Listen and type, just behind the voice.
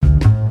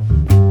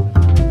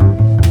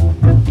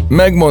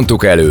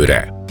Megmondtuk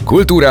előre.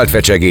 Kulturált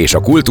fecsegés a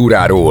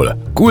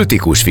kultúráról,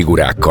 kultikus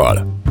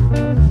figurákkal.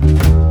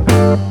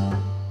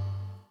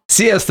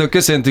 Sziasztok,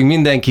 köszöntünk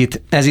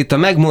mindenkit! Ez itt a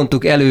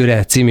Megmondtuk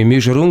előre című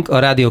műsorunk, a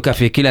Rádió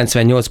Café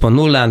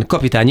 98.0-án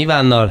Kapitány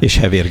Ivánnal és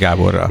Hevér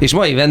Gáborral. És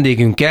mai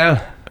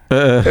vendégünkkel...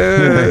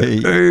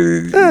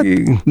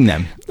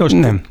 Nem. Most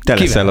nem. Te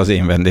leszel az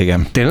én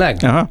vendégem. Tényleg?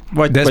 Aha.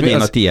 Vagy én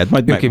a tiéd.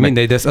 Oké,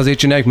 mindegy, de ezt azért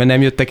csináljuk, mert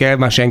nem jöttek el,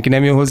 már senki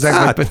nem jön hozzá.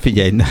 Hát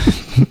figyelj,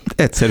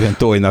 egyszerűen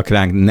tojnak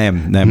ránk,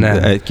 nem.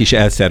 Egy kis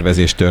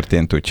elszervezés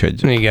történt,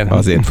 úgyhogy igen.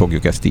 Azért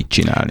fogjuk ezt így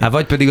csinálni. Hát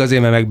vagy pedig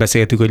azért, mert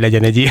megbeszéltük, hogy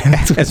legyen egy ilyen.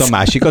 Ez a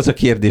másik, az a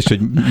kérdés, hogy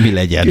mi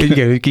legyen.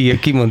 Igen,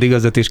 ki mond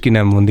igazat, és ki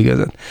nem mond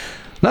igazat.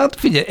 Na hát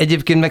figyelj,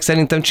 egyébként meg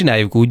szerintem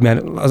csináljuk úgy,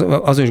 mert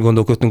azon is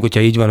gondolkodtunk, hogyha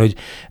így van, hogy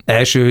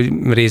első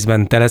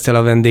részben te leszel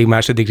a vendég,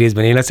 második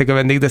részben én leszek a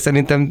vendég, de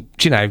szerintem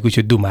csináljuk úgy,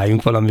 hogy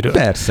dumáljunk valamiről.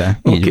 Persze,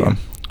 így van.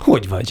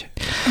 Hogy vagy?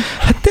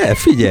 Hát te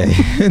figyelj,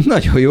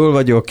 nagyon jól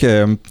vagyok.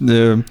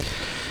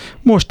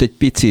 Most egy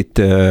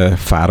picit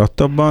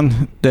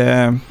fáradtabban,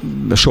 de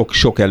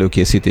sok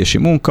előkészítési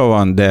munka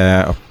van, de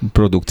a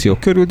produkció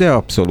körül, de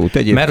abszolút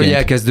egyébként. Mert hogy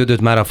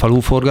elkezdődött már a falu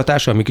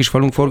forgatása, a mi kis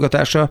falunk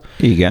forgatása,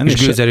 igen,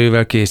 és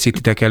gőzerővel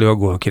készítitek elő a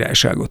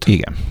Gólkirályságot.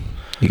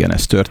 Igen,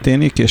 ez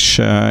történik, és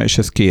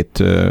ez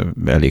két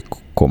elég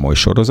komoly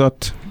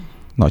sorozat,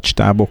 nagy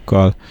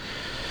stábokkal,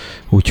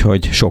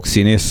 úgyhogy sok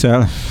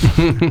színésszel.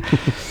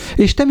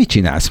 És te mit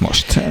csinálsz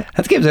most?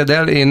 Hát képzeld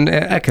el, én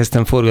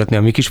elkezdtem forgatni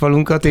a mi kis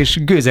falunkat, és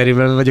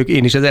gőzerővel vagyok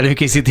én is az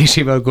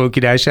előkészítésével a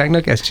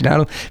Gólkirályságnak, ezt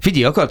csinálom.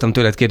 Figyelj, akartam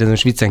tőled kérdezni,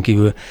 most viccen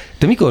kívül,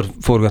 te mikor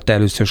forgattál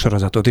először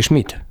sorozatot, és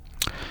mit?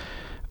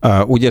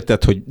 Úgy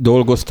érted, hogy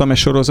dolgoztam-e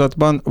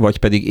sorozatban, vagy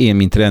pedig én,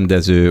 mint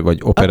rendező, vagy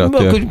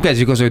operatőr? Akkor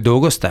kezdjük az, hogy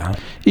dolgoztál?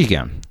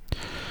 Igen.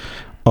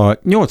 A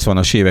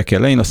 80-as évek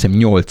elején, azt hiszem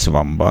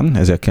 80-ban,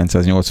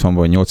 1980-ban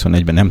vagy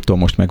 81-ben, nem tudom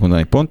most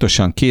megmondani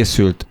pontosan,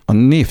 készült a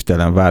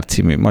Névtelen vár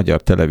című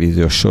magyar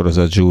televíziós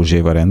sorozat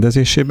Zsuzséva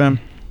rendezésében.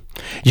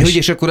 Jó,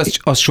 és akkor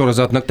azt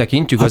sorozatnak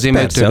tekintjük, hát azért,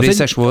 mert több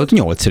részes volt?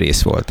 8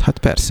 rész volt, hát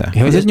persze.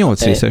 Ez egy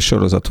 8 részes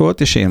sorozat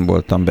volt, és én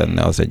voltam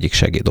benne az egyik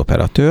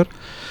segédoperatőr.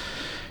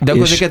 De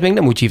akkor ezeket még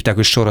nem úgy hívták,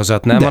 hogy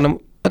sorozat, nem? Hanem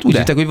hát úgy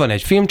hívták, hogy van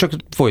egy film, csak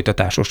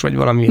folytatásos, vagy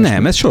valami.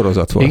 Nem, ez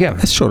sorozat volt. Igen?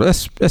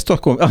 Ezt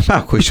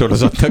akkor is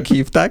sorozatnak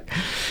hívták,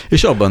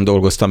 és abban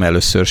dolgoztam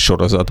először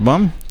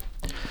sorozatban,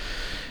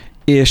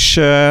 és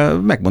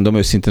megmondom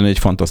őszintén, hogy egy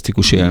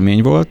fantasztikus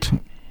élmény volt,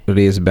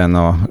 részben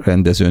a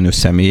rendezőnő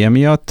személye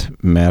miatt,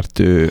 mert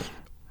ő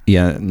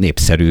ilyen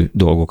népszerű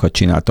dolgokat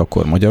csinált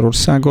akkor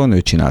Magyarországon,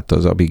 ő csinálta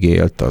az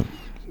Abigélt, a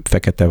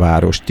Fekete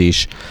Várost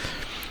is,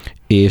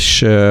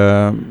 és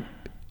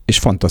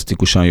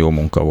fantasztikusan jó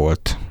munka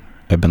volt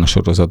ebben a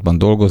sorozatban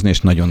dolgozni, és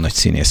nagyon nagy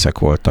színészek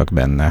voltak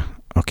benne,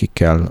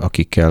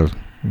 akikkel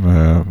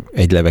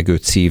egy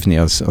levegőt szívni,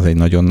 az egy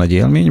nagyon nagy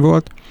élmény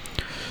volt.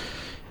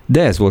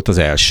 De ez volt az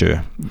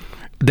első.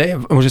 De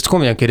most ezt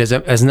komolyan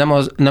kérdezem, ez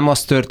nem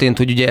az történt,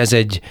 hogy ugye ez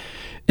egy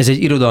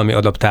irodalmi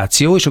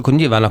adaptáció, és akkor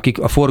nyilván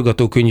a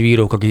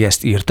forgatókönyvírók, akik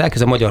ezt írták,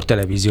 ez a magyar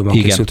televízióban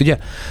készült, ugye?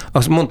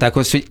 Azt mondták,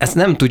 hogy ezt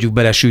nem tudjuk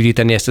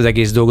belesűríteni ezt az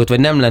egész dolgot, vagy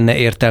nem lenne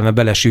értelme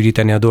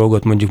belesűríteni a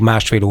dolgot mondjuk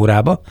másfél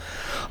órába,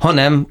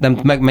 hanem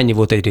mennyi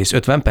volt egy rész?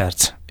 50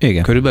 perc?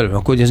 Igen. Körülbelül,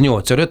 akkor ez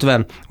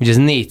 8x50, ugye ez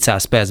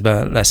 400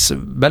 percben lesz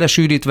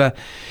belesűrítve,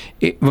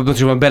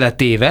 vagy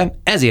beletéve,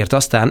 ezért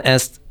aztán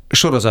ezt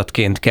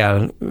sorozatként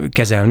kell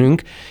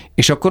kezelnünk,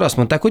 és akkor azt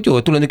mondták, hogy jó,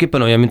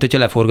 tulajdonképpen olyan, mint hogyha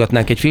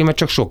leforgatnánk egy filmet,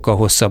 csak sokkal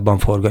hosszabban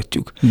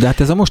forgatjuk. De hát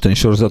ez a mostani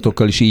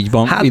sorozatokkal is így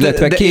van,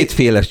 illetve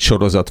kétféle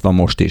sorozat van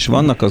most is.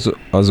 Vannak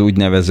az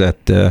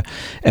úgynevezett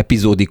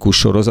epizódikus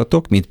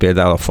sorozatok, mint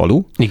például a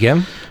Falu,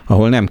 igen,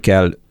 ahol nem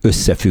kell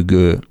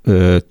összefüggő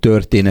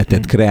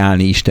történetet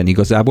kreálni Isten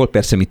igazából.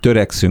 Persze mi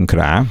törekszünk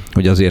rá,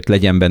 hogy azért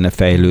legyen benne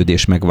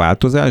fejlődés, meg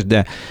változás,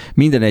 de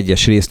minden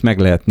egyes részt meg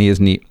lehet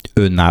nézni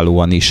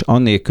önállóan is,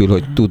 annélkül,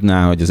 hogy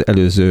tudná, hogy az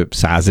előző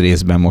 100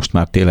 részben most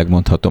már tényleg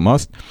mondhatom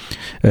azt,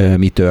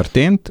 mi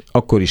történt,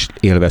 akkor is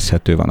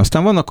élvezhető van.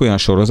 Aztán vannak olyan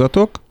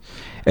sorozatok,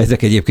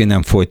 ezek egyébként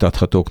nem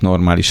folytathatók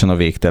normálisan a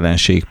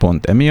végtelenség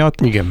pont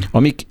emiatt, igen,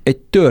 amik egy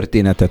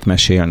történetet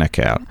mesélnek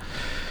el.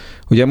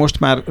 Ugye most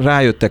már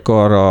rájöttek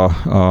arra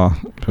a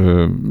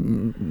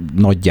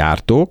nagy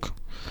gyártók,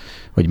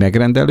 vagy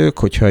megrendelők,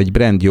 hogyha egy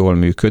brand jól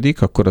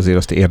működik, akkor azért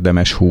azt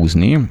érdemes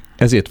húzni.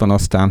 Ezért van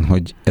aztán,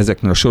 hogy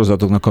ezeknek a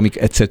sorozatoknak,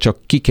 amik egyszer csak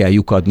ki kell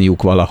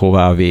lyukadniuk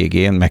valahová a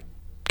végén, meg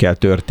kell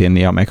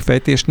történnie a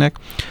megfejtésnek,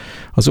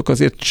 azok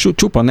azért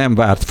csupa nem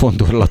várt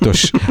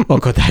fondorlatos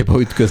akadályba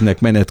ütköznek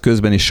menet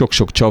közben, és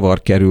sok-sok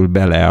csavar kerül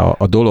bele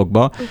a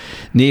dologba.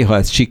 Néha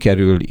ez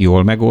sikerül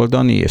jól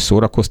megoldani, és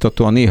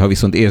szórakoztatóan, néha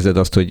viszont érzed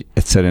azt, hogy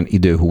egyszerűen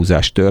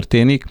időhúzás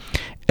történik.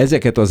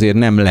 Ezeket azért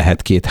nem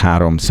lehet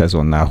 2-3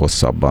 szezonnál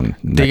hosszabban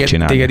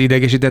megcsinálni. Téged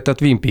idegesített a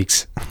Twin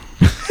Peaks?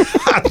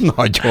 Hát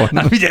Nagyon.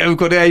 Hát ugye,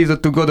 amikor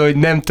eljutottunk oda, hogy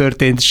nem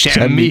történt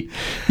semmi.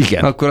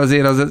 Igen. Akkor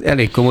azért az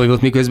elég komoly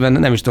volt, miközben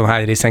nem is tudom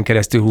hány részen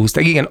keresztül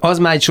húzták. Igen, az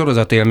már egy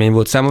sorozatélmény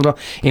volt számomra.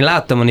 Én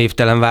láttam a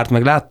Névtelen várt,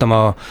 meg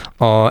láttam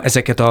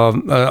ezeket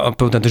a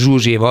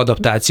Zsuzséva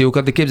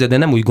adaptációkat, de képzeld, de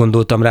nem úgy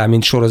gondoltam rá,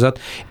 mint sorozat.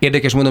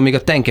 Érdekes mondom, még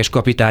a Tenkes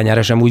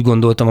kapitányára sem úgy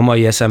gondoltam a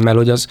mai eszemmel,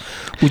 hogy az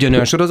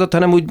ugyanolyan sorozat,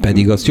 hanem úgy...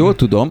 Pedig azt jól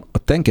tudom, a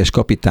Tenkes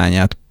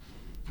kapitányát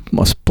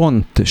az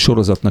pont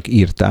sorozatnak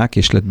írták,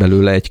 és lett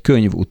belőle egy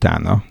könyv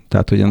utána.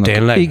 Tehát, hogy annak,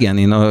 tényleg? Igen,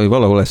 én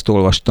valahol ezt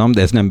olvastam,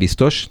 de ez nem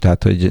biztos.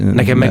 Tehát, hogy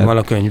nekem megvan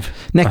a könyv.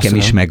 Nekem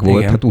is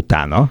megvolt, hát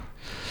utána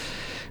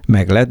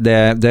meg lett,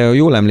 de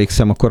jól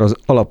emlékszem, akkor az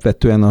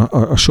alapvetően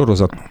a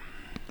sorozat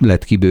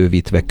lett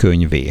kibővítve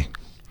könyvé.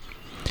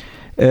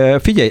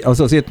 Figyelj, az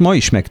azért ma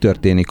is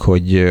megtörténik,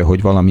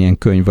 hogy valamilyen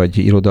könyv vagy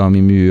irodalmi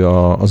mű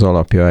az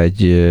alapja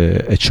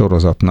egy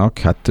sorozatnak,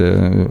 hát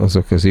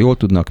azok azért jól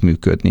tudnak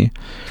működni.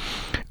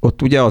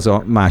 Ott ugye az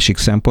a másik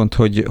szempont,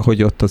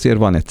 hogy ott azért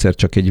van egyszer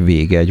csak egy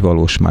vége, egy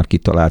valós már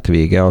kitalált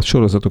vége. A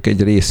sorozatok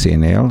egy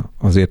részénél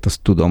azért azt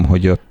tudom,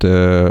 hogy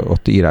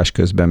ott írás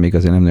közben még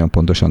azért nem nagyon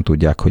pontosan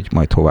tudják, hogy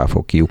majd hová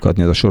fog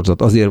kiukadni ez a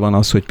sorozat. Azért van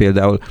az, hogy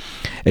például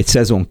egy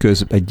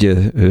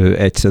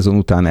szezon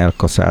után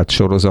elkaszált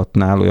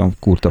sorozatnál olyan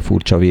kurta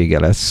furcsa vége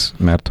lesz,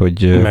 mert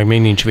hogy... Meg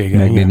még nincs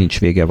vége. Még nincs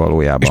vége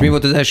valójában. És mi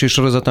volt az első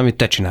sorozat, amit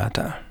te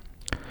csináltál?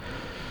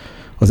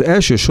 Az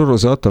első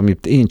sorozat,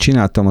 amit én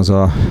csináltam, az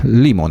a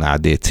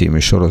Limonádé című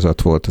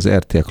sorozat volt az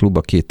RTL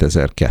Klubba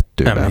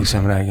 2002-ben.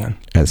 Emlékszem rá, igen.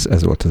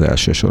 Ez volt az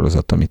első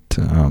sorozat,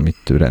 amit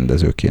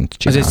rendezőként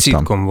csináltam. Ez egy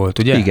szitkom volt,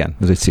 ugye? Igen,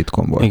 ez egy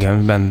szitkom volt.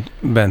 Igen,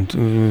 bent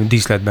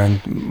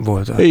díszletben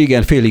volt.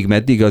 Igen, félig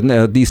meddig.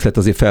 A díszlet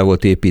azért fel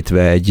volt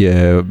építve, egy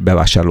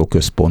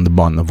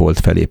bevásárlóközpontban volt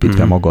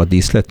felépítve maga a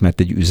díszlet, mert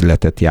egy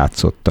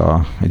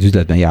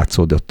üzletben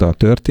játszódott a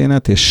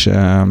történet, és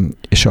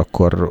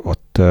akkor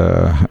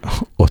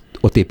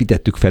ott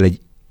építettük fel egy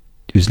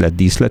üzlet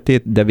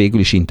díszletét, de végül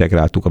is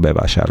integráltuk a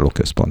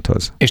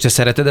bevásárlóközponthoz. És te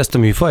szereted ezt a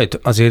műfajt?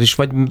 Azért is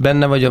vagy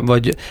benne,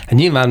 vagy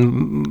nyilván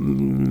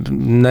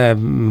ne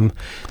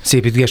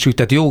szépítgessük,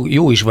 tehát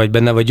jó is vagy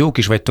benne, vagy jók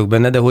is vagytok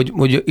benne, de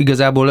hogy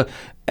igazából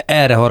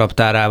erre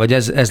haraptál rá, vagy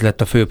ez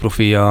lett a fő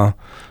profilja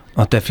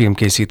a te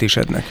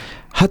filmkészítésednek?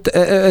 Hát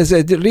ez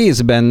egy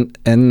részben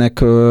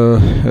ennek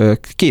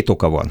két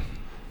oka van,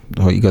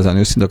 ha igazán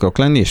őszinte akarok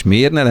lenni, és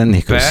miért ne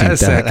lennék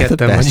őszinte?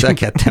 Persze,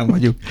 ketten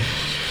vagyunk.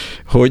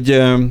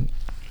 Hogy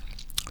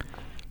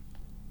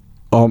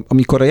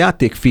amikor a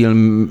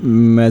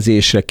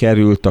játékfilmezésre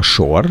került a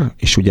sor,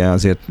 és ugye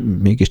azért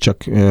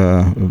mégiscsak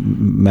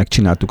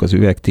megcsináltuk az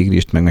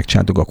Üvegtigrist,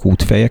 megcsináltuk a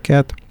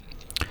Kútfejeket,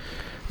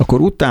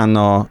 akkor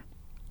utána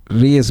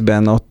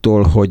részben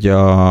attól, hogy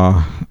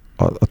a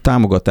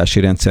támogatási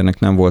rendszernek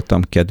nem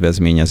voltam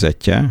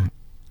kedvezményezettje.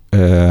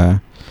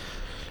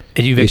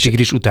 Egy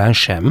Üvegtigris után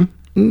sem?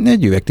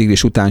 Egy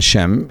Üvegtigris után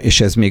sem,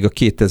 és ez még a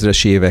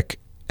 2000-es évek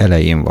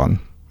elején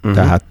van.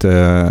 Tehát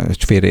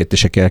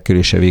félreértések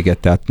elkerülése véget,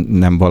 tehát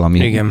nem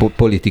valami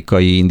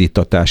politikai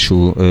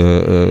indítatású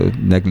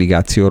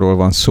negligációról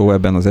van szó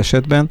ebben az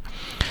esetben.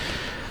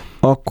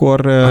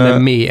 Akkor...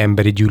 hanem mély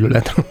emberi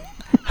gyűlölet.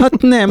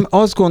 Hát nem,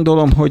 azt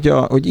gondolom,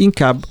 hogy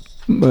inkább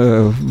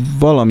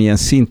valamilyen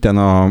szinten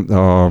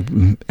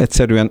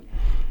egyszerűen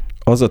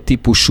az a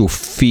típusú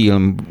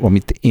film,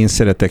 amit én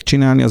szeretek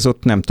csinálni, az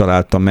ott nem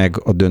találta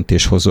meg a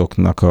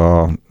döntéshozóknak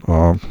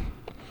a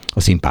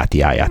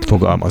szimpátiáját,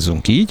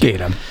 fogalmazunk így.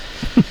 Kérem.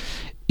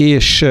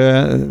 És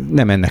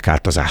nem ennek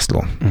állt az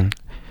zászló.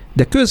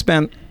 De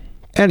közben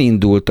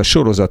elindult a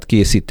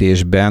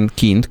sorozatkészítésben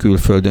kint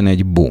külföldön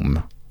egy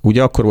boom.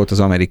 Ugye akkor volt az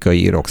amerikai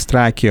írók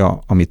sztrájkja,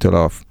 amitől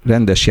a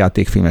rendes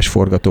játékfilmes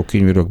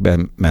forgatókönyvírók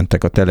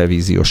bementek a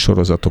televíziós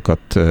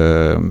sorozatokat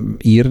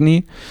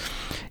írni,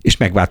 és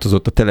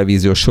megváltozott a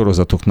televíziós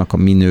sorozatoknak a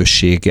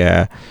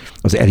minősége,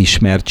 az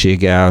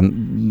elismertsége,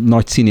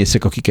 nagy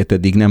színészek, akiket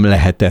eddig nem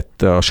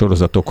lehetett a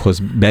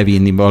sorozatokhoz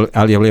bevinni.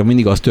 Általában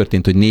mindig az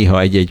történt, hogy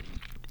néha egy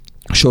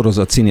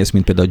sorozat színész,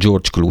 mint például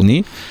George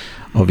Clooney,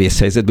 a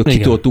vészhelyzetből ki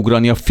tudott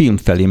ugrani a film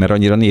felé, mert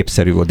annyira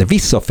népszerű volt. De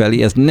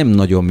visszafelé ez nem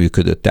nagyon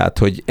működött. Tehát,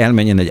 hogy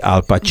elmenjen egy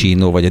Al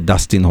Pacino, vagy egy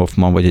Dustin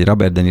Hoffman, vagy egy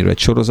Robert De Niro egy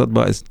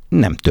sorozatba, ez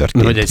nem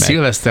történt vagy egy meg.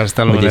 Sylvester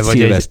Stallone,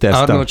 vagy egy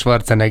Arnold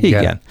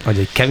Schwarzenegger, vagy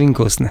egy Kevin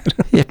Costner.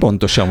 Ja,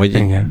 pontosan,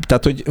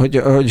 tehát,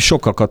 hogy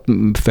sokakat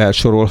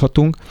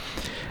felsorolhatunk.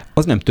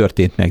 Az nem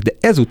történt meg, de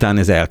ezután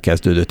ez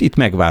elkezdődött. Itt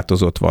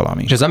megváltozott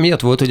valami. És ez amiatt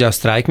volt, hogy a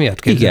sztrájk miatt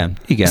kezdődött?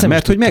 Igen,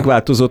 mert hogy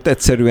megváltozott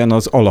egyszerűen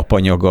az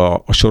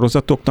alapanyaga a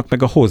sorozatoknak,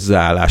 meg a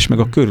hozzáállás, meg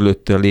a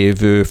körülötte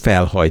lévő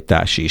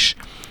felhajtás is.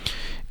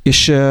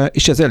 És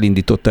ez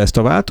elindította ezt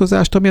a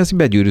változást, ami az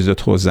begyűrűzött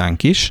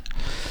hozzánk is.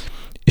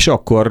 És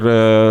akkor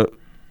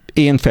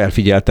én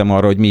felfigyeltem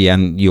arra, hogy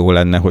milyen jó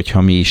lenne,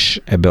 hogyha mi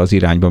is ebbe az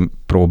irányba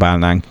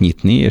próbálnánk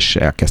nyitni, és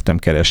elkezdtem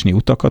keresni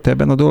utakat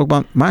ebben a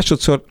dologban.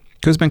 Másodszor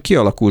közben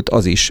kialakult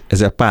az is,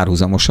 ezzel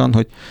párhuzamosan,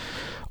 hogy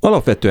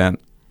alapvetően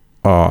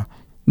a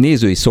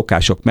nézői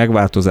szokások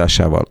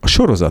megváltozásával a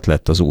sorozat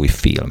lett az új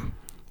film.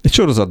 Egy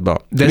sorozatban.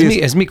 De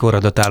ez mikor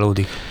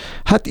datálódik?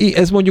 Hát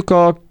ez mondjuk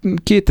a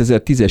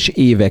 2010-es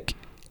évek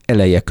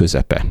eleje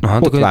közepe. Aha,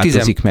 ott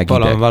változik meg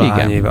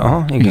ide. Éve.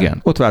 Aha, igen,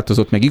 ott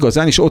változott meg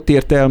igazán, és ott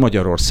érte el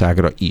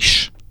Magyarországra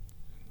is.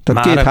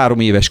 Tehát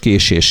 2-3 éves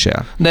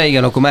késéssel. De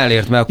igen, akkor már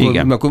elért, mert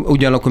akkor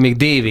ugyanakkor még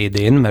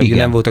DVD-n, mert ugye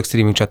nem voltak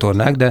streaming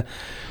csatornák, de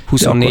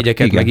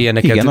 24-eket, meg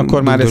ilyeneket. Igen,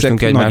 akkor már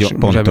ezek nagyon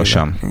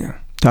pontosan.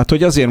 Tehát,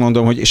 hogy azért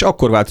mondom, hogy és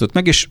akkor változott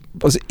meg, és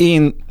az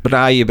én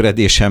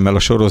ráébredésemmel a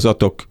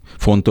sorozatok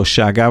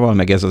fontosságával,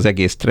 meg ez az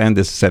egész trend,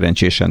 ez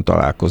szerencsésen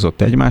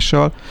találkozott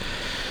egymással,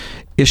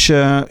 és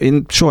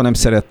én soha nem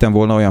szerettem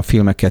volna olyan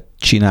filmeket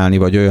csinálni,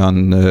 vagy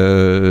olyan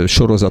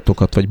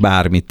sorozatokat, vagy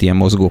bármit, ilyen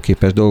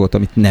mozgóképes dolgot,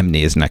 amit nem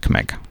néznek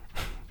meg.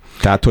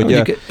 Tehát,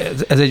 hogy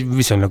ez egy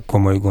viszonylag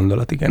komoly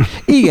gondolat, igen.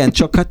 Igen,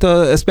 csak hát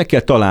ezt meg kell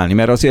találni,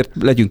 mert azért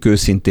legyünk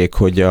őszinték,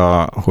 hogy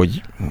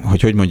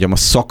mondjam, a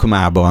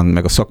szakmában,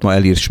 meg a szakma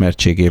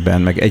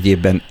elismertségében, meg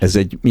egyébben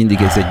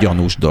mindig ez egy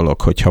gyanús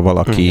dolog,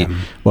 hogyha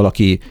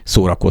valaki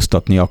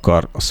szórakoztatni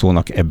akar a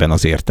szónak ebben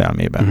az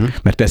értelmében.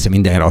 Mert persze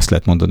mindenre azt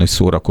lehet mondani, hogy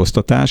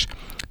szórakoztatás,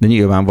 de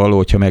nyilvánvaló,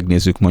 hogyha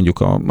megnézzük mondjuk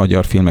a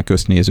magyar filmek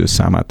össznéző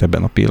számát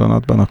ebben a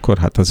pillanatban, akkor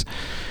hát az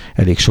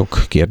elég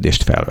sok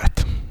kérdést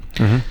felvet.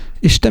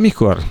 És te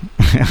mikor?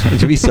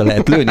 Hogy vissza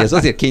lehet lőni? Ez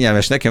azért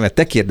kényelmes nekem, mert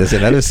te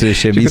kérdezel először,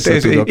 és én vissza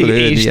tudok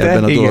lőni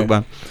ebben a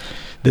dologban.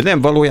 De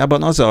nem,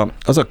 valójában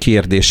az a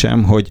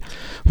kérdésem, hogy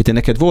te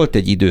neked volt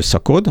egy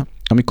időszakod,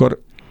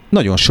 amikor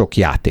nagyon sok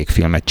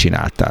játékfilmet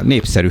csináltál.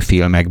 Népszerű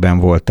filmekben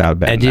voltál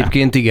benne.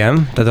 Egyébként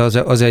igen, tehát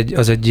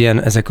az egy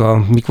ilyen,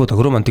 mik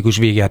voltak, romantikus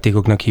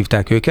végjátékoknak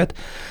hívták őket.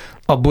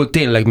 Abból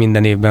tényleg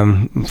minden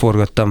évben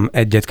forgattam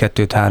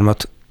 1-2-3,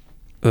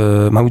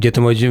 már úgy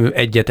értem, hogy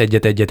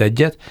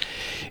egyet,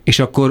 és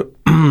akkor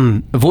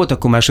volt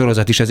akkor már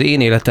sorozat is az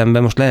én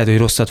életemben, most lehet, hogy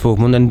rosszat fogok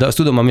mondani, de azt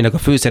tudom, aminek a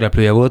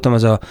főszereplője voltam,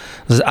 az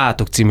az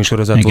Átok című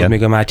sorozat volt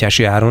még a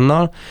Mátyási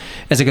Áronnal.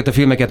 Ezeket a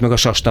filmeket meg a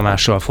Sas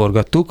Tamással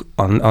forgattuk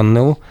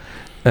annó.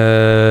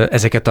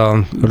 Ezeket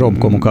a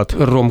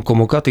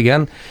romkomokat,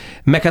 igen.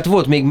 Meg hát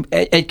volt még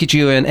egy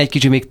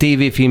kicsi még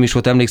tévéfilm is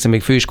volt, emlékszem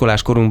még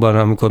főiskolás korunkban,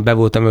 amikor be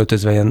voltam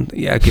öltözve ilyen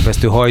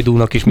elképesztő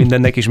hajdúnak és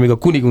mindennek, és még a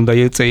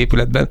Kunigundai utca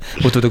épületben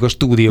ott voltak a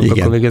stúdiók, igen.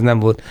 Akkor még ez nem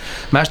volt.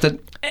 Más, tehát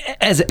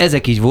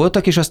ezek így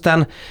voltak, és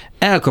aztán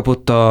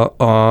elkapott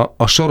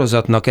a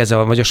sorozatnak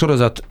vagy a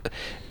sorozatnak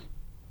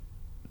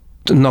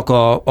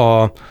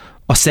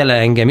a szele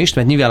engem is,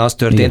 mert nyilván az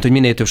történt, igen. hogy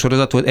minél több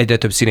sorozat volt, egyre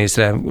több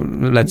színészre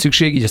lett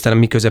szükség, így aztán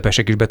mi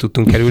közepesek is be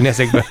tudtunk kerülni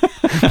ezekbe.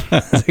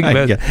 Hát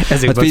figyelj,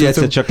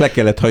 egyszer csak le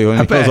kellett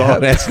hajolni az a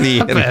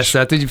wrestlingért. Persze,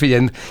 hát úgy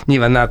figyelj,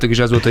 nyilván nálatok is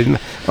az volt, hogy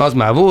az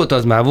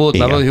már volt,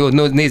 jó,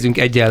 nézzünk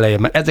egy elején,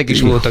 mert ezek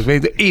is voltak,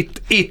 de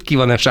itt ki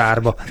van a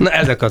sárba. Na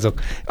ezek azok.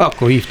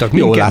 Akkor hívtak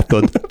minket. Jól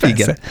látod.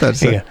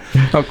 Persze. Igen.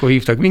 Akkor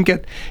hívtak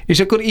minket, és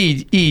akkor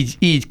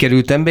így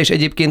kerültem be, és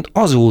egyébként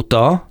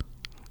azóta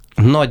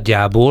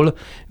nagyjából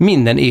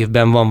minden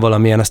évben van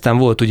valamilyen, aztán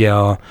volt ugye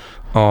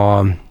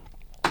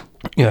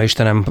ja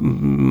Istenem,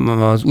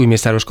 az Új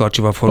Mészáros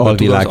Karcsival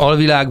forgattuk. Az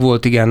Alvilág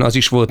volt, igen, az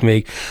is volt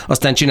még.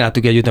 Aztán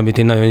csináltuk együtt, amit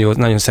én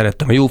nagyon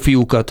szerettem, a Jó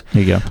fiúkat.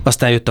 Igen.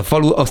 Aztán jött a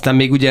Falu, aztán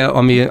még ugye,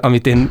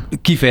 amit én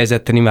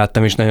kifejezetten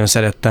imádtam és nagyon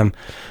szerettem.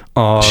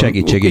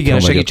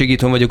 Segítség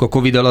itthon vagyok a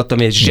Covid alatt,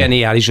 ami egy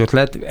zseniális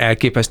ötlet,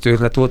 elképesztő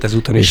ötlet volt,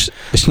 ezúton is.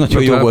 És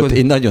nagyon jó volt,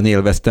 én nagyon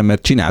élveztem,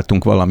 mert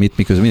csináltunk valamit,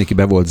 miközben mindenki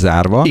be volt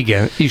zárva.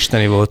 Igen,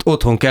 isteni volt.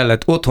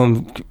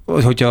 Otthon,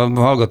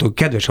 hogyha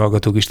kedves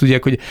hallgatók is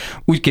tudják, hogy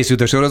úgy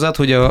készült a sorozat,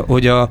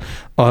 hogy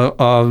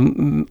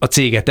a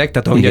cégetek,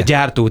 tehát ahogy a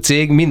gyártó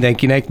cég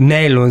mindenkinek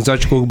nejlon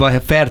zacskókba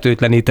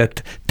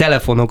fertőtlenített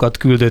telefonokat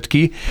küldött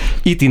ki,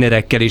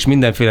 itinerekkel és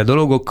mindenféle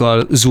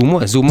dolgokkal.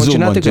 Zoomon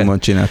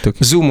csináltuk.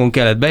 Zoomon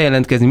kellett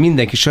bejelentkezni,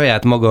 mindenki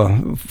saját maga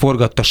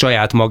forgatta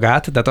saját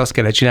magát, tehát azt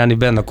kellett csinálni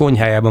benne a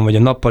konyhájában, vagy a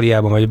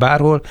nappaliában, vagy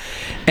bárhol.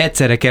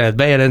 Egyszerre kellett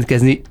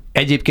bejelentkezni.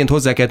 Egyébként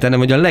hozzá kell tennem,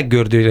 hogy a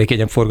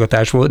leggördülékenyebb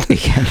forgatás volt.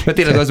 Igen. Mert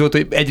tényleg az volt,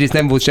 hogy egyrészt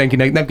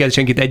nem kellett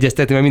senkit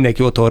egyeztetni, mert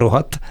mindenki otthon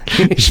rohadt.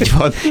 És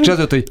az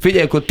volt, hogy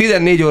figyelj, akkor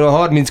 14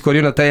 óra 30-kor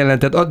jön a te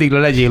jeleneted, addigra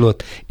legyél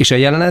ott. És a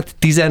jelenet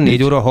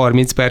 14 óra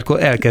 30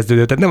 perckor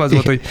elkezdődött. Tehát nem az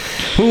volt, hogy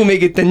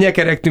még itt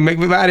nyekeregtünk,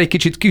 meg vár egy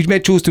kicsit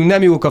megcsúsztunk,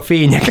 nem jók a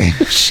fények.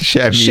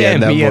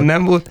 Semmilyen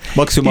nem volt.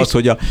 Maximum az,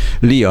 hogy a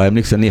Lia,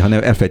 emlékszel,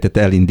 néha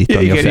elfelejtette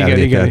elindítani a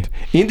felvételt. Igen.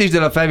 Indítsd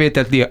el a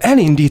felvételt, Lia.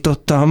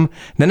 Elindítottam,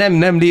 de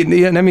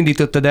nem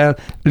indítottad el.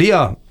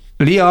 Lia,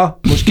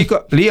 most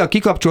Lia,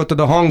 kikapcsoltad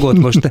a hangot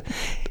most.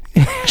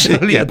 És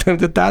a Lia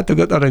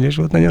tátogat, aranyos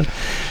volt nagyon.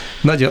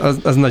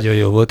 Az nagyon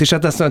jó volt. És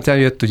hát aztán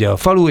jött ugye a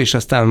Falu, és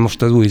aztán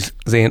most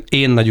az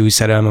én nagy új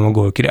szerelmem a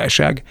Gól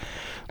Királyság,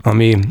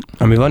 ami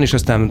van, és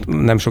aztán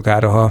nem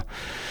sokára,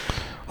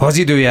 ha az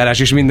időjárás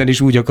és minden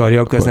is úgy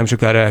akarja, akkor nem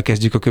sokára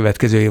elkezdjük a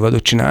következő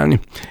évadot csinálni.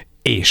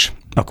 És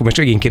akkor most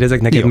megint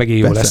kérdezek, neked megint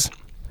jó lesz.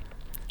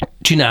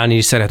 Csinálni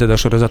is szereted a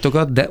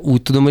sorozatokat, de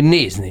úgy tudom, hogy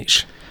nézni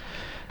is.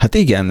 Hát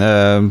igen,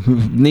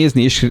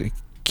 nézni is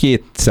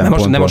két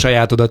szempontból. Nem a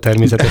sajátodat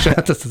természetesen.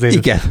 Hát ezt azért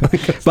igen.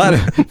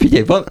 Bár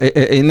figyelj,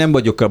 én nem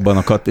vagyok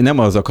abban nem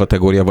az a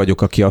kategória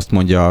vagyok, aki azt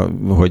mondja,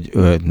 hogy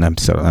nem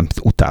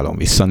utálom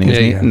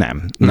visszanézni. Ja,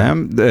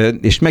 nem.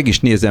 És meg is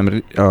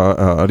nézem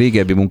a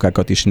régebbi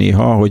munkákat is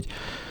néha, hogy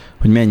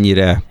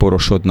mennyire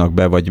porosodnak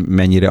be, vagy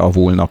mennyire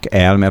avulnak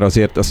el, mert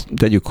azért azt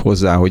tegyük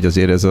hozzá, hogy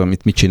azért ez,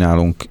 amit mi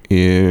csinálunk,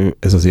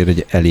 ez azért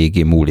egy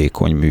eléggé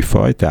múlékony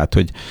műfaj, tehát,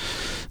 hogy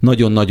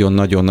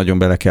nagyon-nagyon-nagyon-nagyon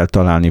bele kell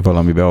találni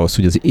valamibe ahhoz,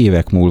 hogy az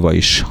évek múlva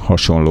is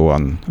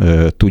hasonlóan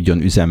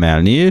tudjon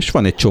üzemelni, és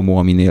van egy csomó,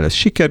 aminél ez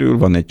sikerül,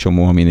 van egy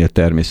csomó, aminél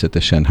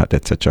természetesen hát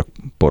egyszer csak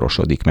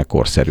porosodik, meg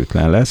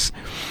korszerűtlen lesz.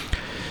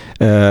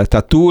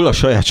 Tehát túl a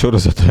saját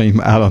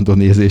sorozataim állandó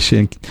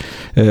nézésén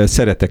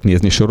szeretek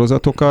nézni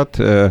sorozatokat,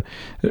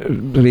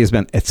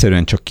 részben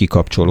egyszerűen csak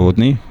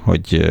kikapcsolódni,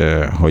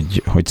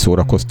 hogy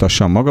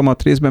szórakoztassam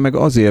magamat, részben meg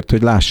azért,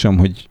 hogy lássam,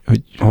 hogy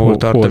hol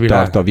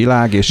tart a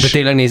világ. És... De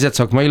tényleg nézed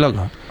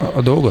szakmailag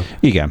a dolgot?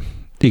 Igen,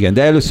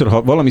 de először,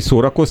 ha valami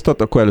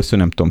szórakoztat, akkor először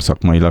nem tudom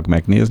szakmailag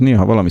megnézni,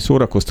 ha valami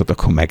szórakoztat,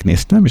 akkor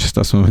megnéztem, és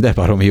azt mondom, de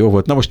baromi jó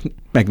volt. Na most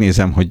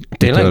megnézem, hogy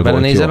tényleg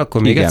belenézel,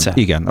 akkor még egyszer?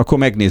 Igen, akkor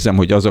megnézem,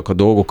 hogy azok a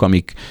dolgok,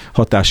 amik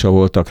hatással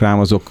voltak rám,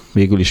 azok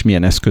végül is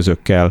milyen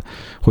eszközökkel,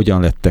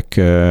 hogyan lettek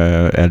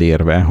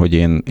elérve, hogy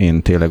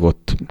én tényleg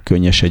ott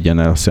könnyesedjen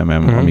el a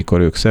szemem, amikor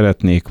ők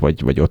szeretnék,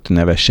 vagy ott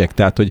nevessek.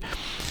 Tehát, hogy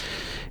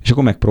és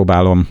akkor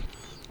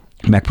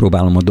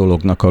megpróbálom a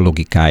dolognak a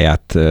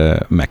logikáját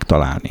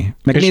megtalálni.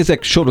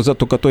 Megnézek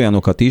sorozatokat,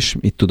 olyanokat is,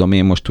 itt tudom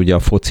én most ugye a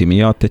foci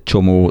miatt egy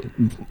csomó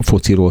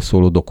fociról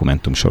szóló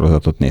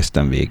dokumentumsorozatot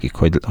néztem végig,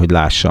 hogy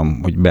lássam,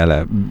 hogy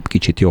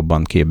kicsit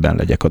jobban képben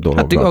legyek a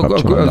dologgal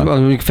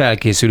kapcsolatban. Hát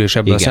felkészülés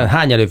ebből.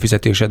 Hány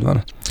előfizetésed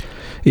van?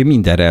 Én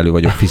mindenre elő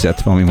vagyok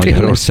fizetve, ami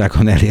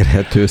Magyarországon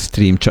elérhető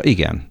stream.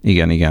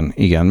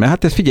 Igen. Mert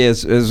hát ez figyelj,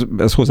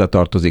 ez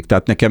hozzátartozik.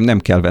 Tehát nekem nem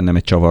kell vennem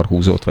egy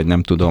csavarhúzót, vagy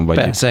nem tudom, vagy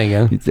persze,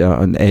 igen.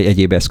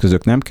 Egyéb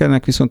eszközök nem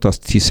kellnek, viszont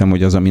azt hiszem,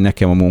 hogy az, ami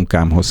nekem a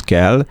munkámhoz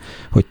kell,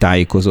 hogy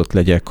tájékozott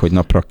legyek, hogy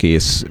napra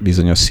kész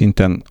bizonyos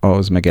szinten,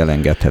 az meg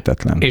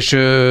elengedhetetlen. És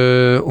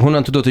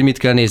honnan tudod, hogy mit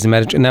kell nézni?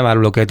 Mert nem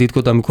árulok el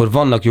titkot, amikor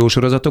vannak jó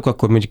sorozatok,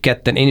 akkor mondjuk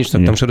ketten, én is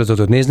szoktam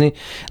sorozatot nézni,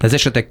 de az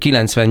esetek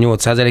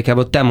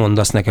 98%-ában te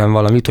mondasz nekem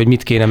valamit, hogy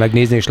mit kéne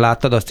megnézni, és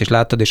láttad,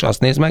 és azt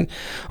nézd meg,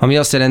 ami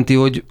azt jelenti,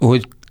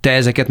 hogy te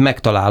ezeket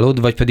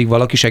megtalálod, vagy pedig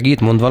valaki segít,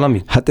 mond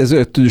valamit? Hát ez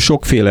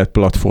sokféle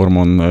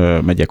platformon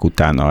megyek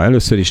utána.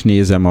 Először is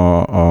nézem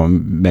a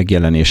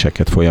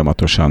megjelenéseket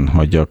folyamatosan,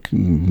 hogy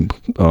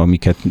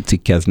amiket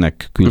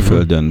cikkeznek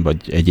külföldön, vagy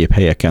egyéb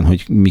helyeken,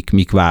 hogy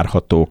mik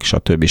várhatók,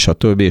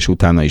 stb. És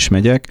utána is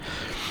megyek.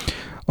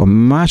 A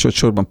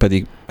másodszorban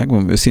pedig,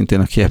 megmondom őszintén,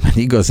 aki ebben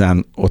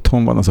igazán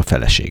otthon van, az a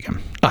feleségem.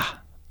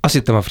 Azt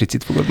hittem, a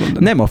Fricit fogod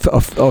mondani. Nem,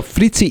 a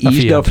Frici is,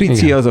 fiam, de a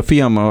Frici igen. Az a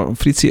fiam, a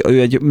Frici,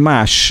 ő egy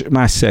más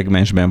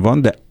szegmensben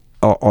van, de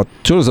a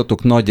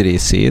sorozatok nagy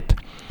részét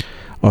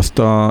azt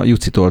a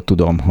Jucitól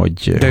tudom,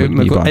 hogy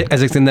mi van.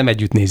 Ezek szerint nem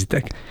együtt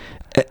nézitek?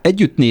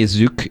 Együtt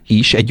nézzük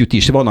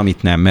is, van,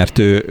 amit nem, mert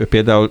ő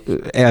például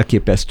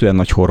elképesztően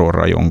nagy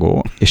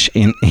horrorrajongó, és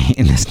én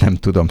ezt nem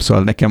tudom,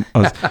 szóval nekem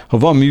az, ha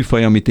van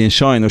műfaj, amit én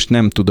sajnos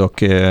nem tudok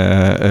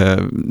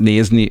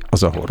nézni,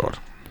 az a horror.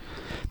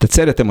 Tehát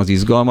szeretem az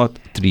izgalmat,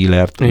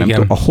 thrillert, nem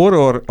tudom. A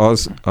horror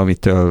az,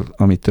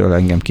 amitől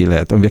engem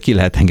ki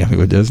lehet engem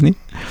üldözni,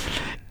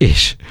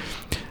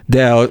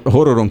 de a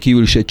horroron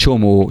kívül is egy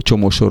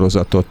csomó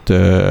sorozatot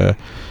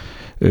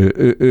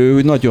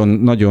ő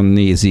nagyon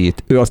nézi,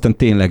 ő aztán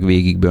tényleg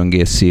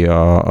végigböngészi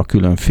a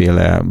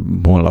különféle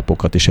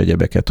honlapokat és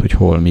egyebeket, hogy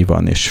hol mi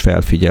van, és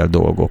felfigyel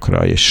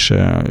dolgokra, és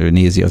ő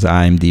nézi az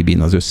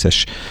IMDb-n az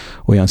összes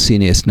olyan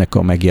színésznek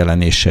a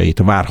megjelenéseit,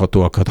 a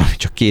várhatóakat, ami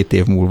csak 2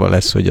 év múlva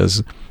lesz, hogy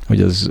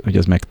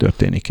az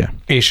megtörténik-e.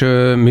 És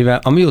mivel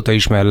amióta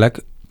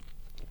ismerlek,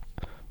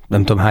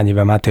 nem tudom hány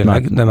éve már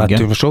tényleg, de már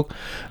tőle sok.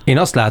 Én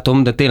azt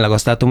látom, de tényleg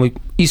azt látom, hogy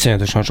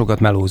iszonyatosan sokat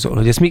melózol.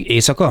 Hogy ez még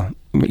éjszaka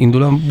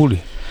indul a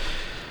buli?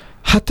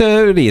 Hát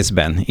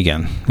részben,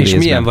 igen. És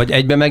milyen vagy?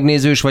 Egybe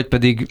megnézős, vagy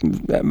pedig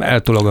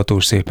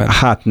eltologatós szépen?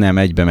 Hát nem,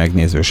 egybe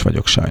megnézős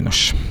vagyok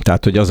sajnos.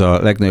 Tehát, hogy az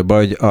a legnagyobb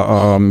baj, hogy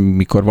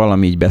amikor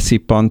valami így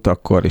beszippant,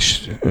 akkor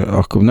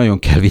nagyon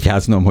kell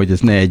vigyáznom, hogy ez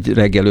ne egy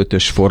reggel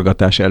 5-ös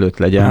forgatás előtt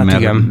legyen, hát mert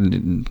igen.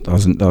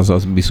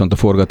 Az viszont a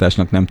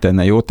forgatásnak nem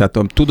tenne jó. Tehát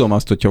tudom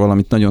azt, hogyha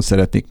valamit nagyon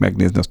szeretnék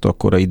megnézni, azt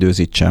akkorra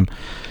időzítsem,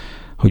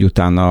 hogy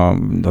utána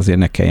azért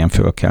ne kelljen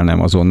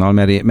fölkelnem azonnal,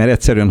 mert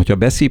egyszerűen, hogyha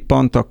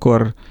beszippant,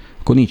 akkor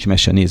nincs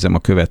mese, nézem a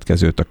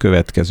következőt.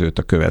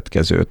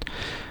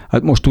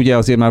 Hát most ugye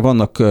azért már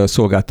vannak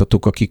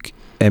szolgáltatók, akik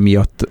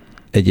emiatt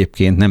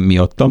egyébként nem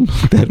miattam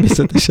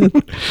természetesen,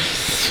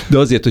 de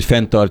azért, hogy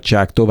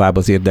fenntartsák tovább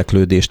az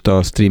érdeklődést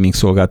a streaming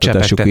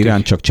szolgáltatások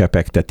iránt, csak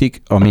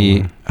csepegtetik,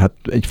 ami hát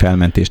egy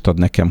felmentést ad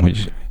nekem,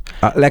 hogy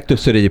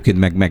legtöbbször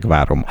egyébként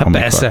megvárom. Hát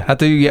persze,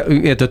 hát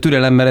a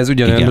türelem, mert ez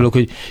ugyanolyan dolog,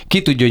 hogy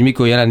ki tudja, hogy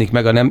mikor jelenik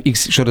meg a nem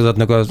X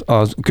sorozatnak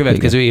az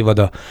következő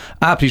évada.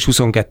 Április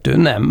 22,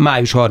 nem,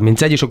 május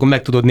 31, és akkor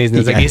meg tudod nézni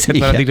az egészet,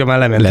 mert addigra már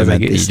lement az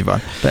egész. Így van.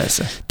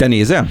 Persze. Te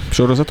nézel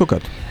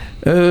sorozatokat?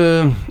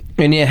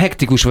 én ilyen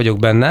hektikus vagyok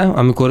benne,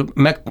 amikor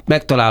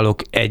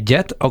megtalálok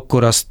egyet,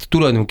 akkor azt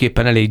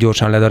tulajdonképpen elég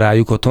gyorsan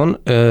ledaráljuk otthon.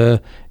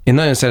 Én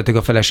nagyon szeretek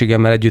a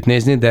feleségemmel együtt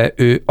nézni, de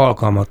ő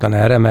alkalmatlan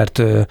erre,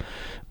 mert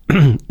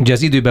ugye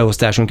az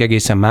időbeosztásunk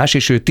egészen más,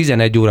 és ő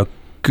 11 óra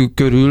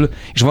körül,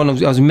 és van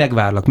az, hogy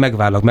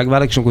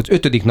megvárlak, és akkor az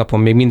 5. napon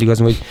még mindig az,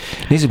 hogy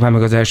nézzük már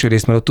meg az első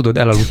részt, mert ott tudod,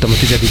 elaludtam a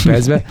 10.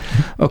 percbe,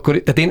 akkor,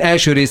 tehát én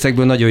első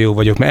részekből nagyon jó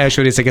vagyok, mert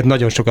első részeket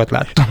nagyon sokat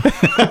láttam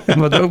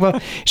a dologban,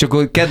 és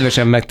akkor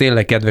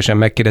tényleg kedvesen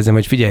megkérdezem,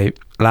 hogy figyelj,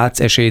 látsz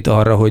esélyt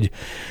arra,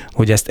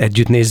 hogy ezt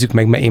együtt nézzük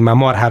meg, mert én már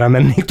marhára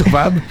mennék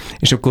tovább,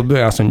 és akkor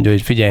azt mondja,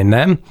 hogy figyelj,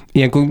 nem.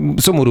 Ilyenkor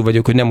szomorú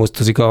vagyok, hogy nem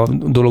osztozik a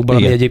dologban,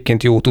 ami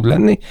egyébként jó tud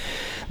lenni,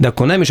 de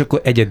akkor nem, és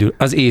akkor egyedül,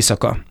 az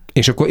éjszaka.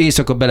 És akkor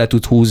éjszaka bele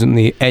tud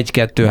húzni 1,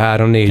 2,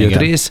 3, 4, 5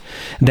 rész,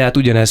 de hát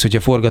ugyanez, hogyha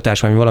forgatás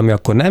van valami,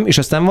 akkor nem, és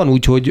aztán van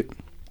úgy, hogy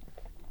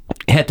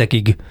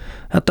hetekig,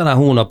 hát talán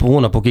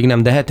hónapokig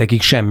nem, de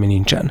hetekig semmi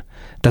nincsen.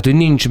 Tehát, hogy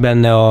nincs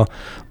benne a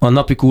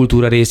napi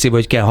kultúra részében,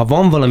 hogy kell. Ha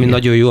van valami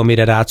nagyon jó,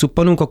 amire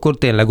rácuppanunk, akkor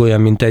tényleg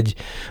olyan,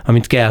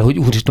 amit kell, hogy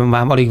úristen,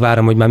 már alig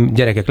várom, hogy már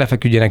gyerekek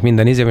lefeküdjenek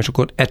minden nézem, és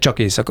akkor ez csak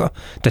éjszaka.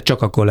 Tehát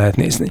csak akkor lehet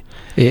nézni.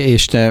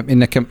 És én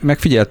nekem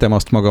megfigyeltem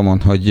azt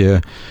magamon,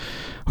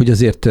 hogy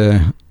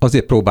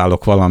azért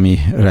próbálok valami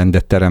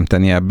rendet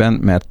teremteni ebben,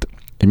 mert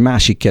egy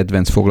másik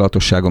kedvenc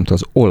foglalatosságomtól,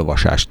 az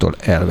olvasástól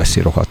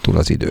elveszi rohadtul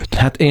az időt.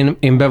 Hát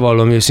én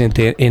bevallom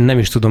őszintén, én nem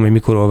is tudom, hogy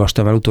mikor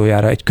olvastam el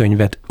utoljára egy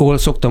könyvet.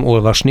 Szoktam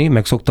olvasni,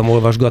 meg szoktam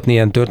olvasgatni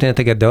ilyen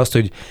történeteket, de azt,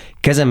 hogy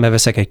kezembe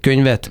veszek egy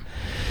könyvet,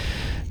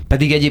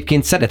 pedig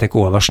egyébként szeretek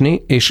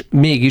olvasni, és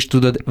mégis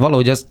tudod,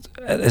 valahogy ez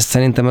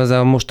szerintem ez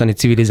a mostani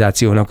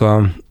civilizációnak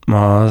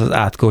az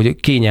átka, hogy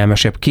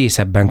kényelmesebb,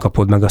 készebben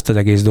kapod meg azt az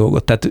egész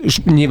dolgot. Tehát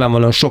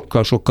nyilvánvalóan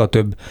sokkal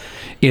több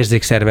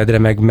érzékszervedre,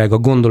 meg a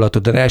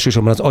gondolatodra,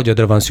 elsősorban az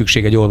agyadra van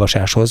szükség egy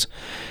olvasáshoz,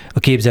 a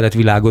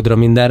képzeletvilágodra,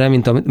 mindenre,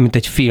 mint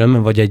egy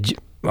film, vagy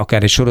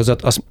akár egy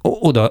sorozat, az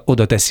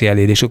oda teszi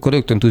eléd, és akkor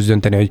rögtön tudsz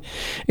dönteni, hogy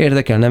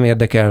érdekel, nem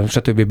érdekel,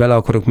 stb. Bele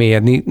akarok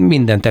mélyedni,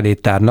 mindent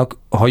eléd tárnak.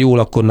 Ha jól,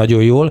 akkor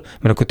nagyon jól,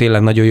 mert akkor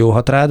tényleg nagyon jó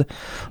hat rád.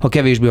 Ha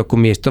kevésbé, akkor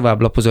mész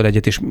tovább, lapozol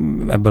egyet, és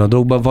ebben a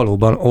dologban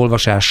valóban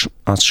olvasás,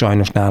 az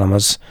sajnos nálam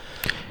az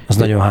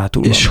nagyon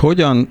hátul van. És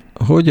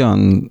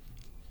hogyan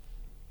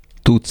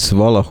tudsz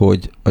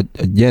valahogy a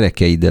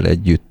gyerekeiddel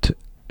együtt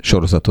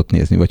sorozatot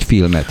nézni, vagy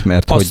filmet,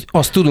 mert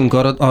azt tudunk,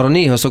 arra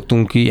néha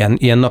szoktunk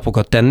ilyen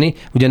napokat tenni,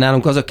 ugye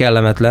nálunk az a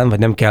kellemetlen, vagy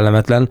nem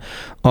kellemetlen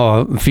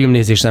a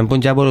filmnézés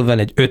szempontjából, hogy van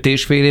egy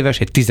 5,5 éves,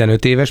 egy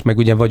 15 éves, meg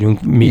ugye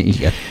vagyunk mi.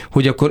 Igen.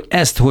 Hogy akkor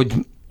ezt hogy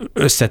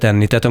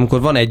összetenni. Tehát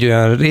amikor van egy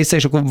olyan része,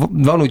 és akkor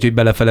van úgy, hogy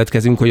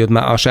belefeledkezünk, hogy ott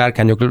már a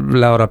sárkányok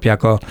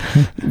leharapják a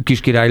kis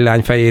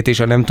királylány fejét, és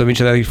a nem tudom,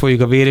 micsoda,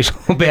 folyik a vér, és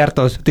a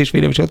Berta az 5,5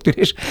 éves ott ül,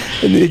 és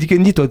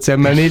egyébként nyitott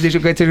szemmel néz, és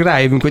akkor egyszerűen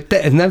rájövünk, hogy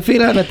te, ez nem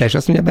félelmetes?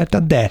 Azt mondja Berta,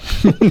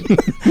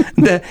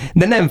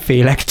 de nem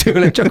félek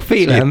tőle, csak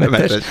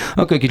félelmetes.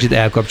 Akkor kicsit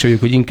elkapcsoljuk,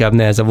 hogy inkább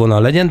ne ez a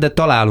vonal legyen, de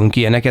találunk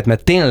ilyeneket,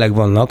 mert tényleg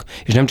vannak,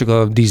 és nem csak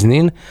a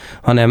Disneyn,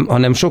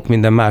 hanem sok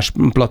minden más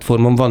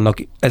platformon vannak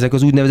ezek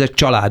az úgynevezett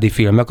családi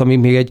filmek, ami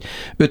még egy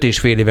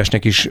 5,5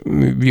 évesnek is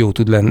jó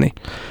tud lenni.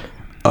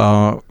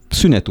 A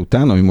szünet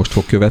után, ami most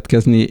fog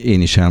következni,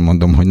 én is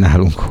elmondom, hogy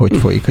nálunk hogy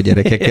folyik a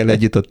gyerekekkel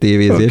együtt a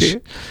tévézés.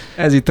 Okay.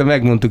 Ez itt a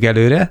Megmondtuk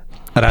előre,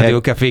 a Rádió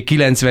Café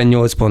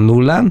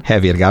 98.0-án.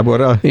 Hevér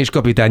Gáborral. És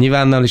Kapitány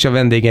Ivánnal, és a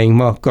vendégeink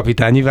ma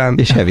Kapitány Iván.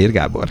 És Hevér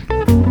Gábor.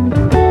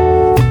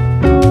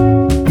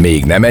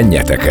 Még ne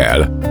menjetek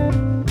el.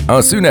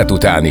 A szünet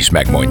után is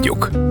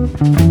megmondjuk.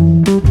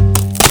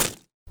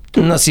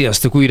 Na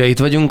sziasztok, újra itt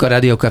vagyunk a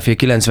Rádió Café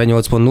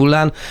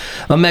 98.0-án,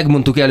 a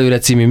Megmondtuk előre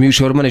című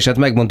műsorban, és hát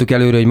megmondtuk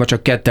előre, hogy ma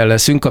csak ketten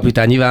leszünk,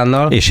 Kapitány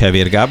Ivánnal. És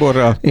Hevér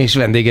Gáborral. És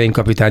vendégeink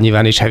Kapitány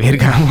Iván és Hevér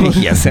Gábor.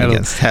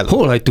 Igen,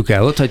 hol hagytuk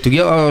el? Ott hagytuk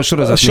a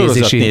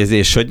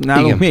sorozatnézés, hogy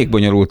nálunk igen. Még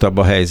bonyolultabb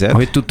a helyzet.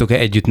 Hogy tudtok-e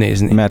együtt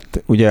nézni?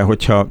 Mert ugye,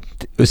 hogyha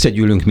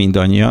összegyűlünk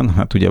mindannyian,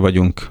 hát ugye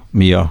vagyunk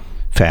mi a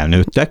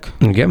felnőttek.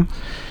 Igen.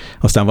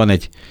 Aztán van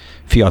egy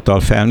fiatal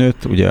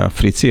felnőtt, ugye a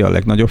Frici, a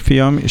legnagyobb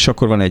fiam, és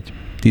akkor van egy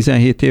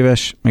 17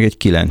 éves, meg egy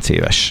 9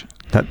 éves.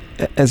 Tehát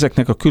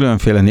ezeknek a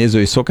különféle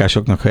nézői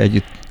szokásoknak, ha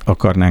együtt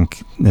akarnánk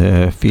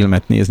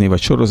filmet nézni,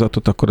 vagy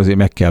sorozatot, akkor azért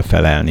meg kell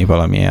felelni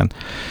valamilyen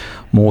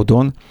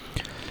módon.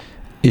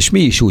 És mi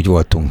is úgy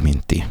voltunk,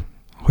 mint ti.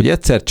 Hogy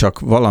egyszer csak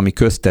valami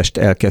köztest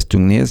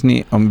elkezdtünk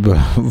nézni, amiből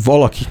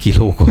valaki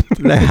kilógott,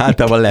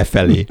 általában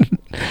lefelé.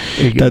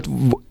 Igen. Tehát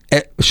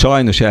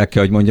sajnos el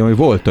kell, hogy mondjam, hogy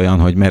volt olyan,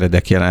 hogy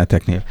meredek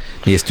jeleneteknél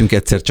néztünk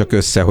egyszer csak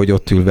össze, hogy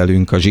ott ül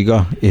velünk a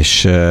zsiga,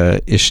 és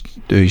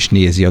ő is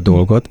nézi a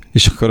dolgot,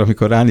 és akkor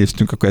amikor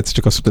ránéztünk, akkor egyszer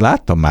csak azt mondta,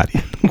 láttam már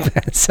ilyet.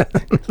 Persze.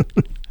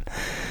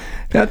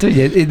 Hát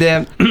ugye,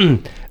 de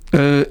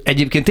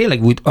egyébként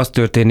tényleg úgy az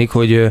történik,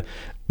 hogy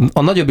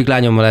a nagyobbik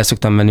lányommal el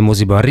szoktam menni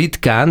moziba.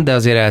 Ritkán, de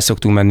azért el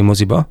szoktunk menni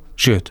moziba.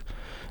 Sőt,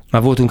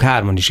 Már voltunk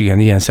 3 is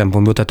ilyen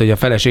szempontból, tehát hogy a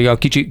felesége a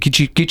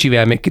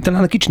kicsivel, még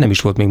talán a kicsi nem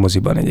is volt még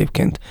moziban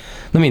egyébként.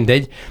 Na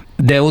mindegy,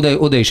 de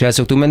oda is el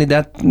szoktunk menni, de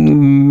hát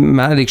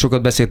már elég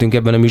sokat beszéltünk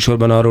ebben a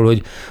műsorban arról,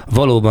 hogy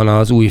valóban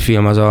az új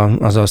film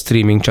az a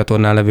streaming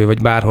csatornán levő,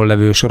 vagy bárhol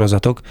levő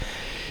sorozatok,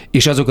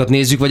 és azokat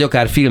nézzük, vagy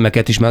akár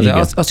filmeket is,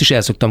 mert azt is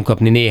el szoktam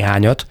kapni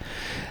néhányat,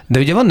 de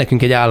ugye van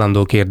nekünk egy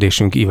állandó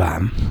kérdésünk,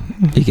 Iván.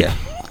 Igen.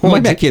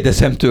 Majd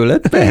megkérdezem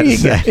tőled,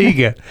 persze.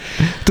 Igen.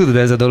 Tudod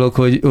ez a dolog,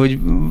 hogy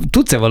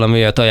tudsz-e valami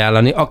olyat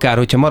ajánlani, akár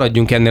hogyha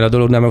maradjunk ennél a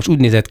dolognál, most úgy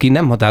nézett ki,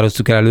 nem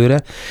határoztuk el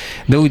előre,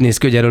 de úgy néz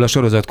ki, hogy erről a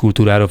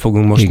sorozatkultúráról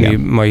fogunk most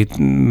ma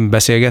itt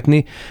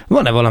beszélgetni.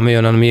 Van-e valami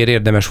olyan, amiért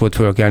érdemes volt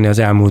fölkelni az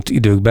elmúlt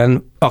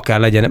időkben, akár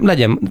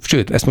legyen,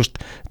 sőt, ezt most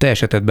te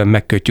esetedben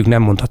megkötjük,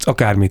 nem mondhatsz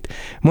akármit.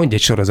 Mondj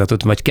egy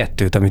sorozatot, vagy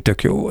 2, ami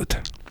tök jó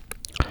volt.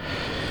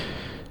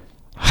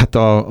 Hát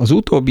az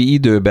utóbbi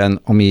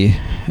időben, ami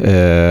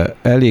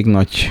elég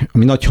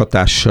nagy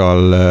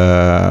hatással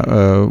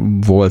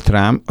volt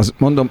rám, az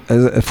mondom,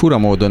 fura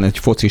módon egy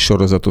foci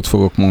sorozatot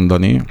fogok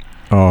mondani.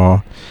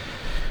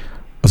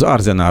 Az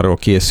Arsenalról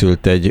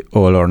készült egy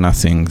All or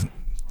Nothing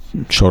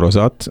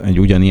sorozat, egy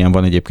ugyanilyen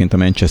van egyébként a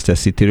Manchester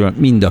Cityről,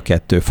 mind a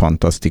 2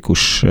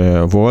 fantasztikus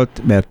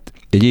volt, mert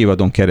egy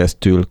évadon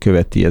keresztül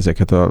követi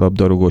ezeket a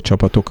labdarúgó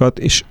csapatokat,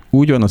 és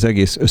úgy van az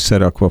egész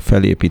összerakva,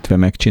 felépítve,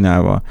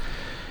 megcsinálva,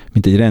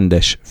 mint egy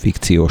rendes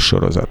fikciós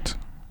sorozat.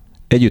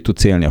 Együtt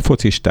tudsz élni a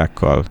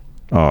focistákkal,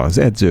 az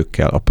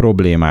edzőkkel, a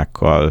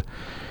problémákkal,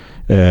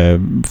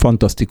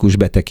 fantasztikus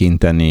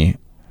betekinteni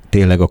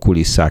tényleg a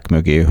kulisszák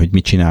mögé, hogy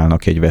mit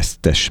csinálnak egy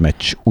vesztes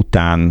meccs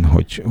után,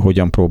 hogy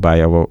hogyan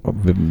próbálja a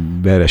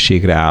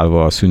vereségre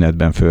állva a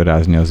szünetben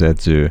fölrázni az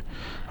edző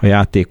a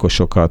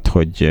játékosokat,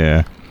 hogy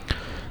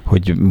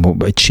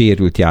egy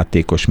sérült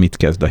játékos mit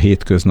kezd a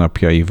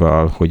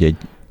hétköznapjaival, hogy egy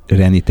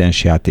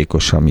renitens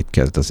játékossal mit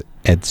kezd az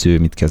edző,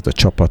 mit kezd a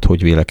csapat,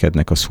 hogy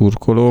vélekednek a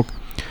szurkolók.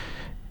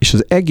 És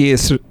az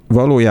egész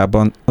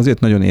valójában azért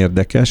nagyon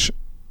érdekes,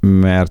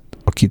 mert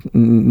aki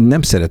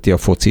nem szereti a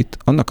focit,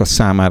 annak a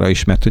számára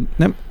is, mert hogy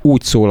nem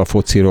úgy szól a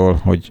fociról,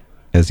 hogy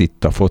ez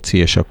itt a foci,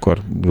 és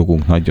akkor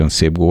rugunk nagyon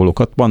szép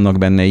gólokat. Vannak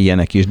benne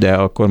ilyenek is, de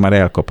akkor már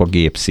elkap a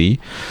gépszíj,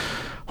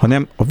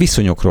 hanem a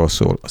viszonyokról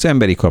szól, az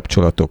emberi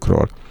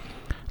kapcsolatokról,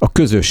 a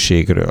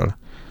közösségről,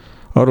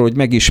 arról, hogy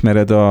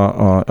megismered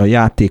a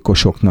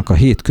játékosoknak a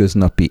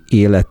hétköznapi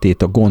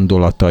életét, a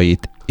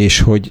gondolatait, és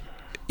hogy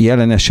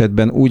jelen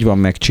esetben úgy van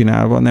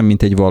megcsinálva, nem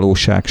mint egy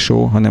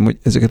valóságshow, hanem hogy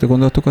ezeket a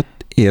gondolatokat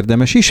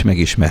érdemes is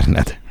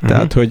megismerned.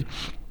 Tehát, hogy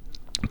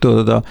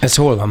tudod, ez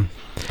hol van?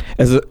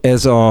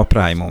 Ez a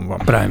Prime-on van.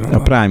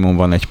 A Prime-on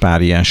van egy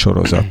pár ilyen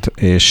sorozat,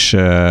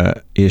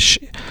 és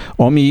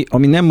ami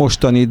nem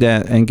mostani,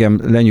 de engem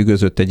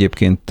lenyűgözött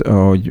egyébként,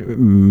 ahogy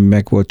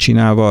meg volt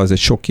csinálva, az egy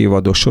sok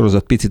évados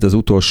sorozat, picit az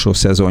utolsó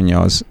szezonja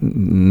az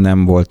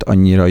nem volt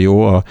annyira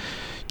jó, a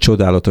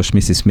csodálatos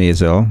Mrs.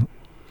 Maisel,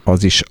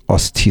 az is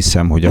azt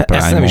hiszem, hogy a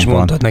Prime-on van. Ezt nem is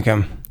mondtad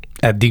nekem,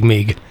 eddig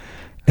még.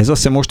 Ez azt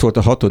hiszem most volt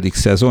a 6.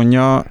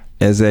 szezonja,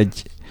 ez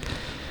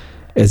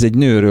egy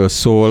nőről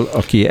szól,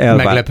 aki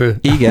Meglepő.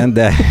 Igen,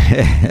 de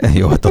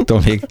jó,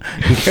 attól még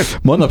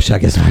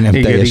manapság ez már nem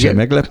teljesen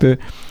meglepő.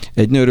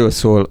 Egy nőről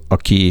szól,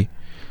 aki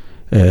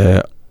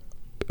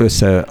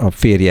a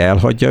férje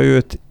elhagyja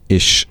őt,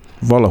 és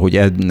valahogy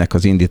ennek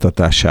az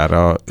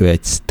indítatására ő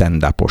egy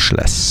stand-upos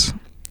lesz.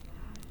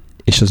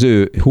 És az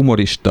ő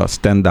humorista,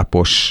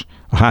 stand-upos,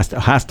 a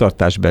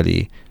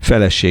háztartásbeli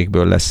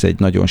feleségből lesz egy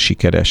nagyon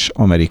sikeres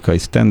amerikai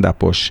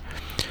stand-upos,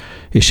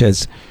 és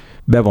ez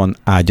be van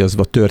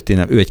ágyazva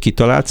történelem. Ő egy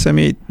kitalált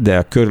személy,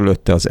 de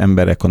körülötte az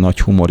emberek, a nagy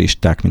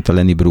humoristák, mint a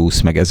Lenny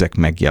Bruce, meg ezek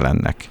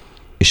megjelennek.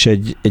 És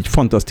egy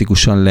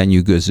fantasztikusan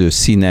lenyűgöző,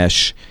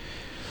 színes,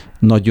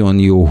 nagyon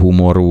jó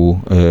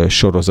humorú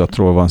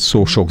sorozatról van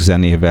szó, sok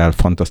zenével,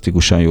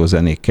 fantasztikusan jó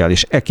zenékkel,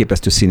 és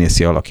elképesztő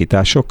színészi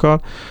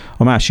alakításokkal.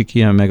 A másik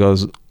ilyen meg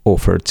az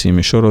Offer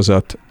című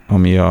sorozat,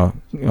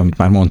 amit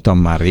már mondtam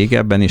már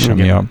régebben is,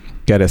 ami a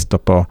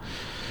keresztapa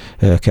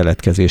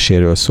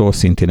keletkezéséről szól,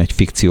 szintén egy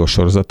fikciós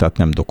sorozat, tehát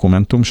nem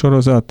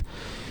dokumentumsorozat,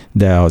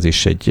 de az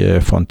is egy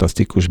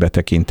fantasztikus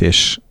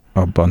betekintés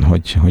abban,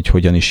 hogy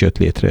hogyan is jött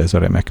létre ez a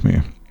remek mű.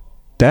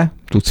 Te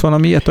tudsz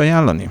valami ilyet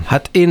ajánlani?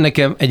 Hát én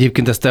nekem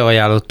egyébként ezt te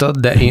ajánlottad,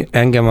 de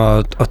engem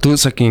a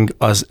Tulsa King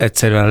az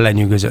egyszerűen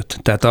lenyűgözött.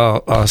 Tehát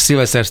a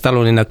Sylvester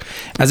Stallone-nak,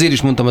 ezért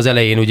is mondtam az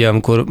elején, ugye,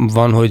 amikor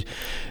van, hogy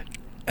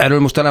erről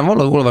most talán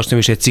valahol olvastam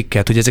is egy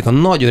cikket, hogy ezek a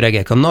nagy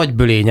öregek, a nagy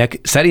bölények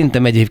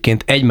szerintem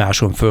egyébként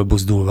egymáson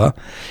fölbuzdulva,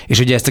 és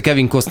ugye ezt a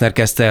Kevin Costner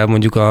kezdte el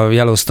mondjuk a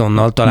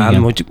Yellowstone-nal talán,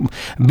 igen, hogy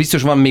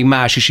biztos van még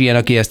más is ilyen,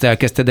 aki ezt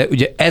elkezdte, de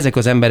ugye ezek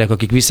az emberek,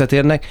 akik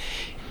visszatérnek,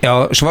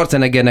 A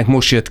Schwarzeneggernek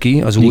most jött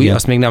ki az új,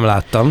 azt még nem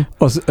láttam.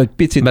 Az egy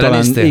picit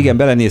talán, igen,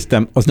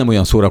 belenéztem, az nem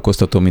olyan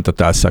szórakoztató, mint a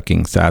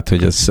Tailsucking, tehát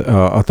hogy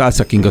a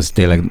Tailsucking az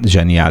tényleg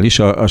zseniális.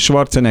 A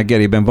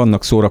Schwarzeneggerében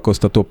vannak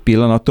szórakoztató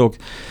pillanatok,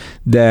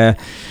 de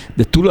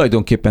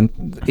tulajdonképpen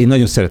én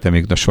nagyon szeretem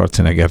még a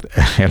Schwarzeneggert,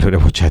 előre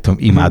bocsátom,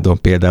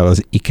 imádom például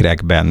az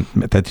Ikrekben,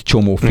 tehát egy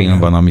csomó film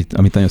van,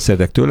 amit nagyon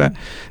szeretek tőle,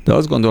 de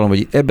azt gondolom,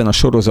 hogy ebben a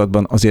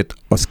sorozatban azért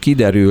az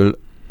kiderül,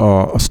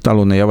 a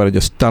Stallone javára, hogy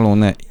a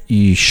Stallone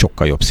is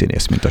sokkal jobb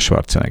színész, mint a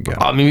Schwarzenegger.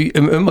 Ami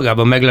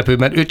önmagában meglepő,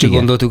 mert őt sem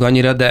gondoltuk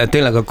annyira, de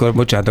tényleg akkor,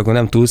 bocsánat, akkor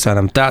nem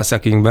túlszállom,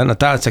 a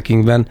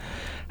Tailsuckingben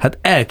hát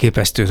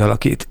elképesztőt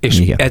alakít,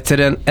 és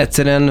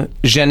egyszerűen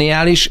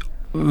zseniális,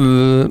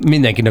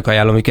 mindenkinek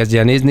ajánlom, hogy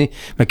kezdjen nézni,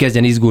 meg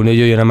kezdjen izgulni, hogy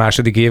jöjjön a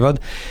második évad.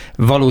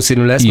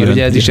 Valószínű lesz, mert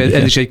ugye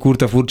ez is egy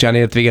kurta furcsán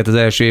ért véget az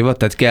első évad,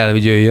 tehát kell,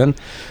 hogy jöjjön.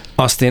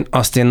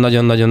 Azt én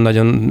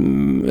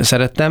nagyon-nagyon-nagyon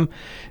szerettem,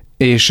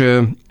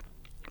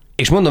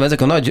 és mondom,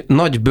 ezek a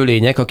nagy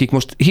bölények, akik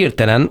most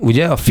hirtelen,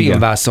 ugye, a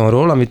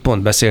filmvászonról, amit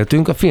pont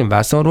beszéltünk, a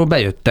filmvászonról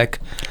bejöttek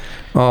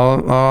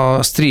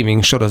a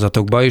streaming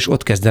sorozatokba, és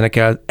ott kezdenek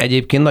el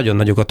egyébként nagyon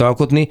nagyokat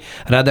alkotni.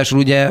 Ráadásul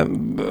ugye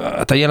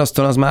a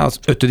Yellowstone az már az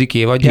 5.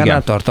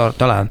 évadjánál tart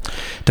talán.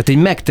 Tehát egy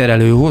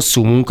megterelő,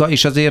 hosszú munka,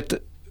 és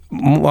azért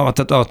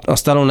a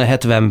Stallone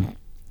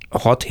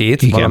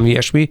 76-7, valami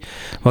ilyesmi,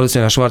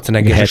 valószínűleg a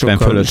Schwarzenegger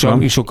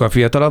sokkal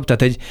fiatalabb,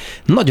 tehát egy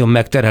nagyon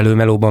megterelő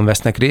melóban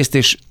vesznek részt,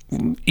 és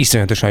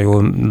iszonyatosan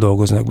jól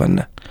dolgoznak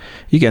benne.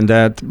 Igen, de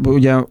hát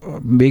ugye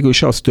végül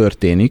is az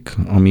történik,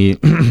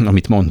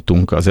 amit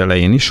mondtunk az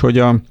elején is,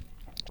 hogy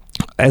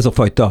ez a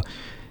fajta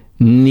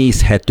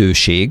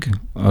nézhetőség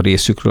a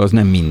részükről az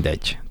nem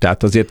mindegy.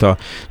 Tehát azért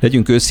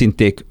legyünk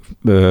őszinték,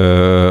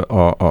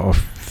 a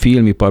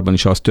filmiparban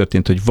is az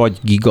történt, hogy vagy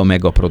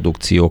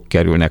giga-megaprodukciók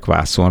kerülnek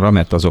vászonra,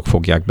 mert azok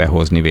fogják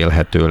behozni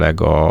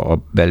vélhetőleg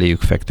a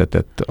beléjük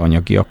fektetett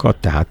anyagiakat,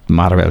 tehát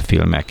Marvel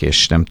filmek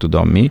és nem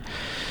tudom mi,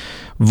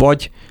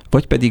 vagy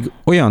pedig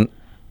olyan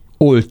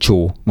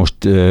olcsó, most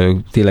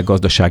tényleg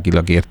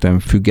gazdaságilag értem,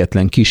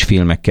 független kis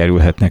filmek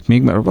kerülhetnek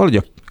még, mert valahogy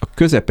a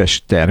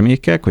közepes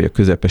termékek, vagy a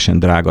közepesen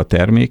drága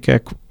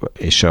termékek,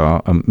 és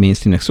a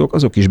mainstreamnek szólok,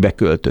 azok is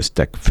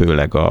beköltöztek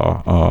főleg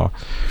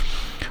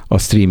a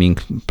streaming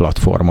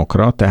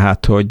platformokra,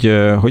 tehát hogy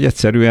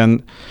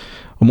egyszerűen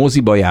a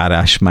moziba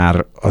járás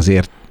már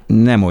azért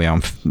nem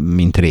olyan,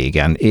 mint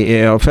régen.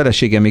 A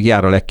feleségem még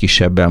jár a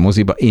legkisebbel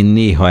moziba, én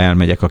néha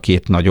elmegyek a 2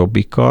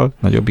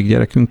 nagyobbik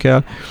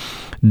gyerekünkkel,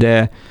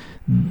 de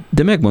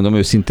megmondom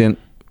őszintén,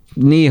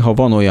 néha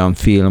van olyan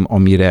film,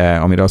 amire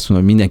azt mondom,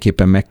 hogy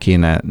mindenképpen meg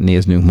kéne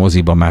néznünk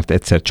moziba, már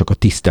egyszer csak a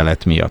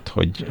tisztelet miatt,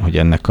 hogy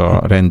ennek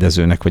a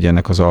rendezőnek, vagy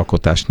ennek az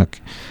alkotásnak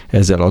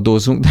ezzel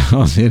adózzunk, de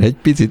azért egy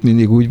picit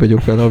mindig úgy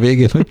vagyok vele a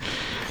végén, hogy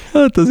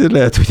hát azért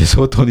lehet, hogy ez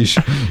otthon is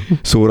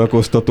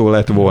szórakoztató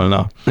lett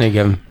volna.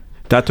 Igen.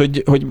 Tehát,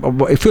 hogy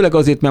főleg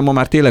azért, mert ma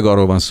már tényleg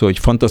arról van szó, hogy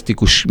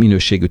fantasztikus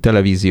minőségű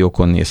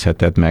televíziókon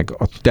nézheted meg,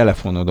 a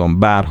telefonodon,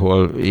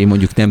 bárhol, én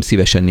mondjuk nem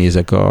szívesen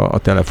nézek a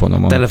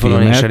telefonomon.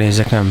 Telefonon én sem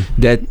nézek, nem.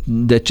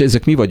 De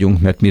ezek mi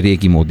vagyunk, mert mi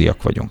régi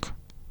módiak vagyunk.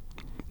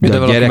 De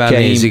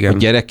a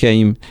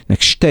gyerekeimnek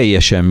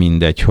teljesen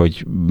mindegy,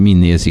 hogy mi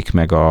nézik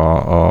meg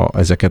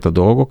ezeket a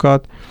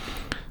dolgokat.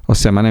 Azt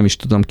hiszem már nem is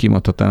tudom, ki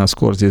mondta talán a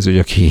Scorsese, hogy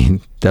aki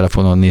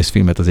telefonon néz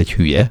filmet, az egy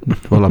hülye.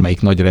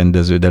 Valamelyik nagy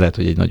rendező, de lehet,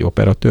 hogy egy nagy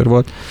operatőr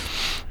volt.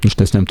 Most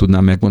ezt nem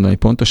tudnám megmondani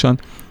pontosan.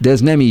 De ez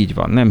nem így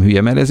van, nem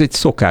hülye, mert ez egy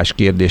szokás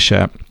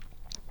kérdése.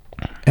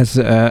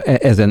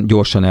 Ezen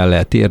gyorsan el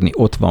lehet érni,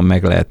 ott van,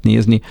 meg lehet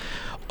nézni.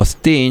 Az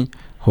tény,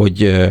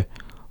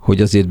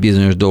 hogy azért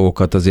bizonyos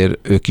dolgokat azért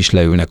ők is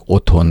leülnek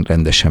otthon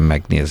rendesen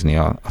megnézni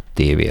a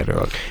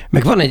tévéről.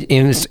 Meg van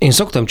én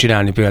szoktam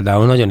csinálni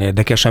például, nagyon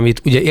érdekes,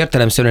 amit ugye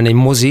értelemszerűen egy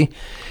mozi,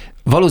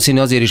 valószínű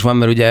azért is van,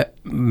 mert ugye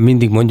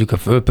mindig mondjuk a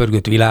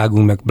fölpörgött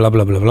világunk, meg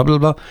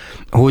blablabla,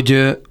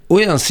 hogy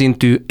olyan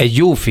szintű egy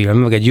jó film,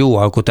 meg egy jó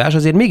alkotás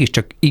azért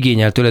mégiscsak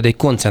igényel tőled egy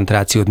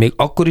koncentrációt, még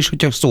akkor is,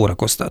 hogyha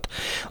szórakoztat.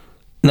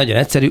 Nagyon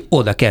egyszerű,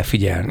 oda kell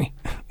figyelni.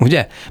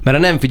 Ugye? Mert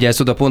ha nem figyelsz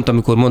oda pont,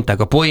 amikor mondták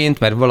a poént,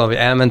 mert valahogy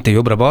elmentél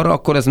jobbra-balra,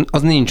 akkor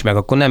az nincs meg,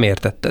 akkor nem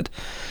értetted.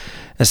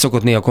 Ez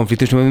szokott néha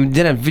konfliktus.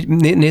 Gyere,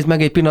 nézd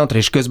meg egy pillanatra,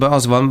 és közben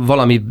az van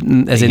valami,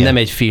 ez nem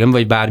egy film,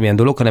 vagy bármilyen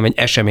dolog, hanem egy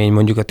esemény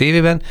mondjuk a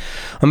tévében,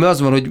 ami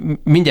az van, hogy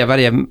mindjárt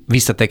várjál,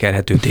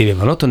 visszatekerhető tévé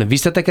van otthon,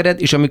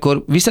 visszatekered, és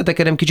amikor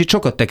visszatekerem, kicsit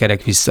sokat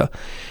tekerek vissza.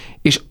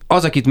 És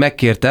az, akit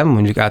megkértem,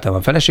 mondjuk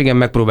általában a feleségem,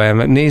 megpróbálja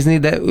megnézni,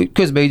 de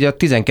közben így a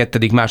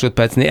 12.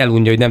 másodpercnél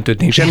elunja, hogy nem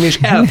történik semmi, és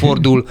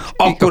elfordul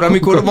akkor,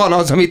 amikor van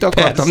az, amit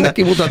akartam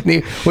neki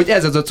mutatni, hogy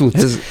ez az a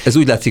cucc. Ez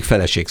úgy látszik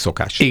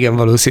feleségszokás. Igen,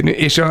 valószínű.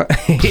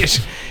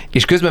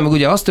 És közben meg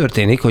ugye az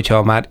történik,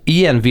 hogyha már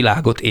ilyen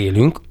világot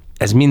élünk,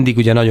 ez mindig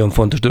ugye nagyon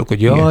fontos dolog,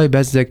 hogy jaj,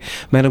 bezzeg,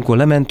 mert amikor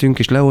lementünk,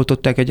 és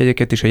leoltották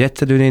egyeket, és a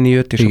Jegyszedő néni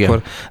jött, és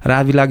akkor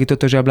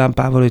rávilágított a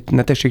zseblámpával, hogy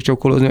ne tessék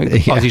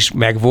csókolózni, az is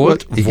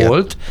megvolt,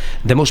 volt,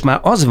 de most már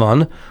az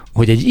van,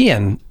 hogy egy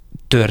ilyen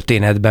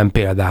történetben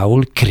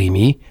például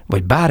krimi,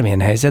 vagy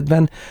bármilyen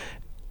helyzetben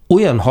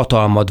olyan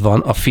hatalmad van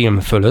a film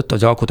fölött,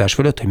 az alkotás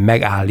fölött, hogy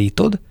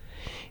megállítod,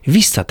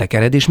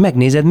 visszatekered, és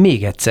megnézed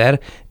még egyszer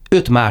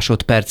 5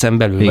 másodpercen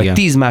belül, vagy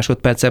 10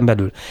 másodpercen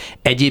belül.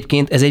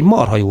 Egyébként ez egy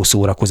marha jó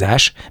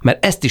szórakozás,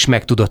 mert ezt is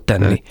meg tudod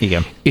tenni.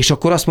 Igen. És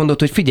akkor azt mondod,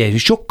 hogy figyelj,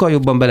 sokkal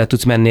jobban bele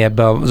tudsz menni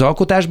ebbe az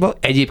alkotásba,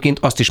 egyébként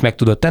azt is meg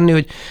tudod tenni,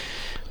 hogy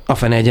a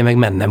fene egye meg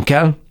mennem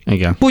kell.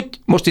 Igen.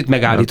 Most itt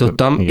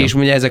megállítottam, igen. És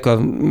ugye ezek a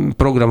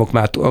programok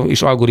már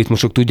és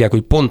algoritmusok tudják,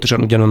 hogy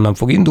pontosan ugyanonnan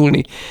fog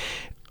indulni.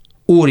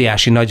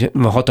 Óriási nagy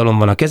hatalom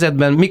van a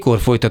kezedben. Mikor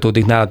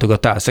folytatódik nálatok a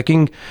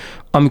tálszeking?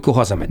 Amikor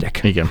hazamegyek.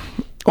 Igen.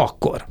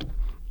 Akkor.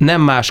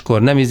 Nem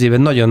máskor, nem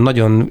izében,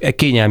 nagyon-nagyon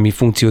kényelmi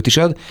funkciót is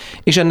ad,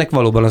 és ennek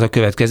valóban az a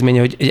következménye,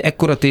 hogy egy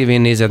ekkora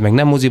tévén nézed meg,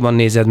 nem moziban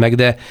nézed meg,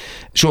 de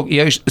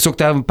és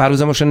szoktál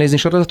párhuzamosan nézni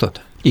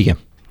sorozatot? Igen.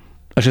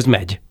 És ez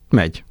megy.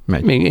 Megy.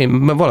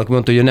 Valaki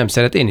mondta, hogy ő nem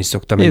szeret, én is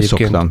szoktam egyébként.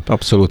 Én szoktam,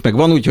 abszolút. Meg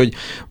van úgy,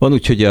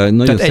 hogy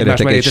nagyon tehát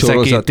szeretek egy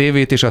sorozat. 2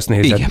 tévét, és azt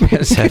nézed. Igen,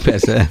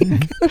 persze.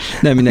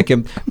 Nem,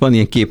 nekem van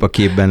ilyen kép a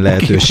képben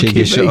lehetőség,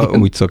 és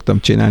úgy szoktam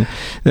csinálni.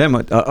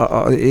 Nem,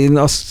 én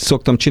azt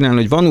szoktam csinálni,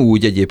 hogy van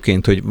úgy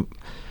egyébként,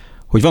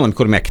 hogy van,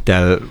 amikor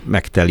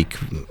megtelik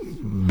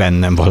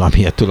bennem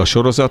valami ettől a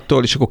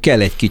sorozattól, és akkor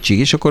kell egy kicsi,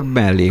 és akkor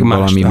mellé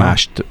valami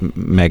mást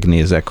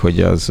megnézek,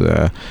 hogy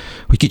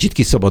kicsit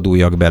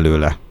kiszabaduljak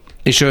belőle.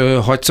 És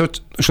hagysz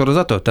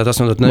sorozatot? Tehát azt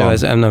mondod, hogy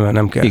ez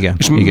nem kell. Igen.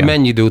 És igen.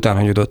 Mennyi idő után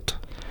hagyodott?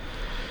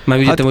 Már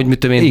úgy értem, hogy mit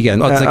tudom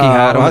én, adsz neki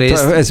 3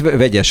 részt. Ez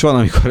vegyes van,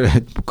 amikor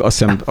azt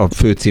hiszem a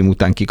főcím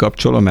után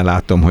kikapcsolom, mert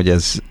látom, hogy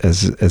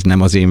ez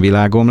nem az én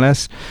világom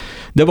lesz.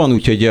 De van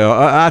úgy, hogy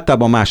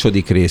általában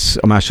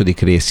a második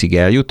részig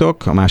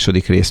eljutok, a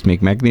második részt még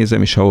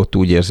megnézem, és ha ott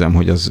úgy érzem,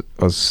 hogy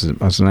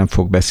az nem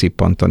fog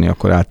beszippantani,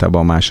 akkor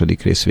általában a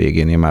második rész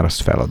végén én már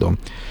azt feladom.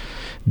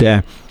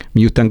 De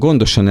miután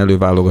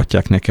gondosan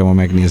nekem a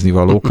megnézni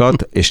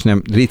valókat, és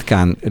nem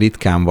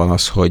ritkán van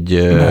az, hogy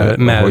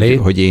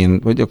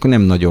akkor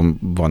nem nagyon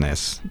van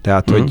ez.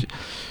 Tehát, hogy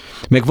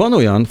meg van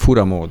olyan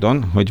fura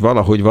módon, hogy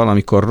valahogy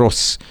valamikor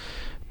rossz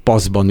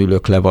paszban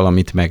ülök le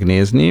valamit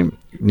megnézni,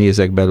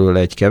 nézek belőle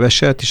egy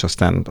keveset, és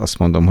aztán azt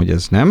mondom, hogy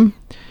ez nem,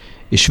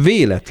 és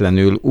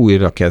véletlenül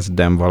újra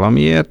kezdem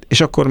valamiért,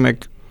 és akkor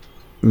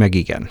meg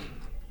igen.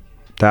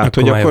 Tehát,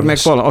 hogy akkor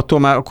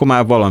akkor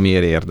már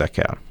valamiért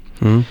érdekel.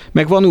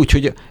 Meg van úgy,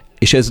 hogy,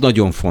 és ez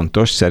nagyon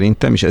fontos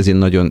szerintem, és ezért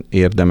nagyon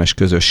érdemes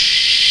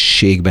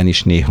közösségben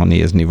is néha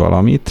nézni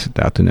valamit,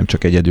 tehát hogy nem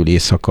csak egyedül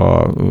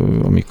éjszaka,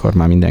 amikor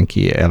már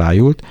mindenki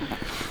elájult.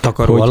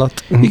 Takaró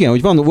alatt. Igen,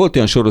 hogy volt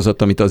olyan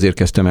sorozat, amit azért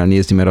kezdtem el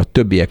nézni, mert a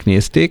többiek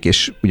nézték,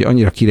 és ugye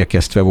annyira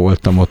kirekesztve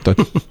voltam ott a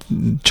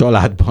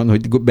családban,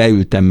 hogy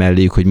beültem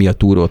melléjük, hogy mi a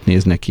túrót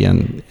néznek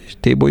ilyen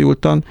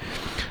tébolyultan,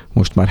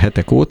 most már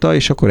hetek óta,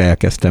 és akkor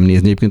elkezdtem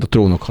nézni. Egyébként a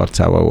Trónok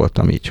harcával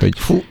voltam így, hogy...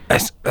 Fú,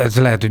 ez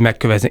lehet, hogy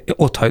megkövezni.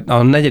 Ott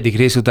a 4.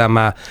 rész után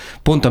már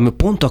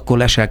pont akkor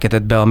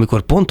leselkedett be,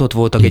 amikor pont ott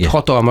voltak egy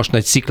hatalmas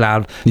nagy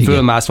sziklán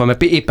fölmászva,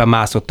 mert éppen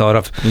mászott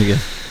arra. Igen.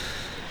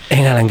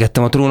 Én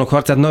elengedtem a Trónok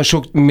harcát,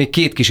 még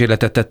 2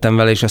 kísérletet tettem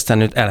vele, és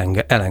aztán őt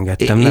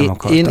elengedtem, nem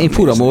akartam. Én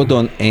fura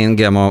módon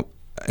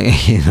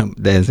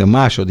de ez a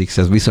második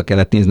szezon, vissza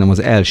kellett néznem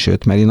az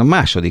elsőt, mert én a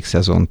második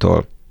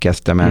szezontól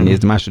kezdtem el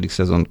nézni,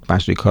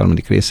 második,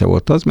 harmadik része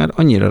volt az, mert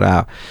annyira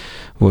rá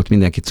volt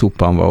mindenki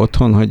cuppanva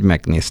otthon, hogy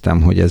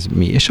megnéztem, hogy ez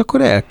mi. És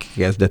akkor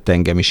elkezdett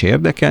engem is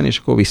érdekelni, és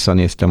akkor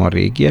visszanéztem a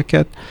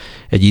régieket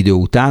egy idő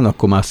után,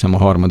 akkor már azt hiszem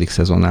a 3.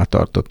 szezonnál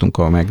tartottunk,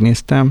 ahol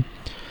megnéztem,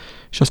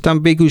 és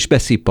aztán végül is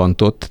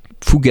beszippantott,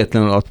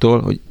 függetlenül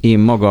attól, hogy én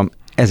magam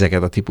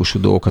ezeket a típusú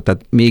dolgokat,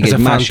 tehát még ez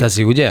egy a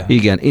fantasy, ugye?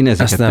 Igen, én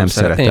ezeket nem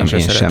szeretem, én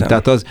sem.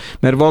 Tehát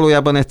mert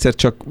valójában egyszer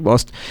csak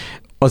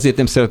azért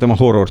nem szeretem a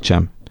horrort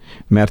sem,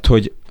 mert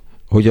hogy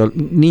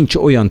nincs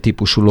olyan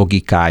típusú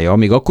logikája,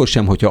 még akkor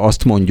sem, hogyha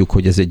azt mondjuk,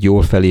 hogy ez egy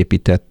jól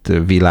felépített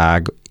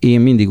világ. Én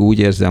mindig úgy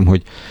érzem,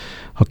 hogy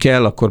ha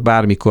kell, akkor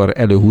bármikor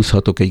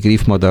előhúzhatok egy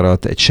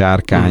griffmadarat, egy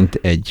sárkányt,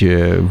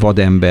 egy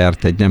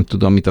vadembert, egy nem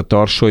tudom mit a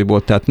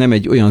tarsolyból, tehát nem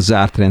egy olyan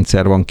zárt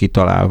rendszer van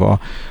kitalálva,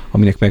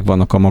 aminek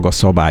megvannak a maga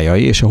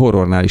szabályai, és a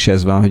horrornál is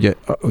ez van, hogy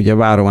ugye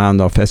várom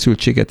állandóan a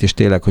feszültséget, és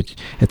tényleg, hogy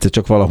egyszer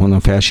csak valahonnan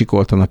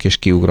felsikoltanak, és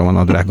kiugrom a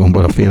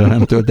nadrágomból a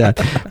félelemtől, de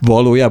hát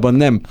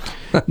valójában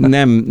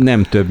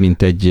nem több,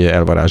 mint egy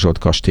elvarázsolt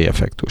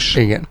kastélyeffektus.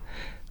 Igen.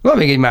 Van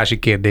még egy másik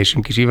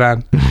kérdésünk is,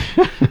 Iván.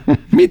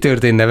 Mi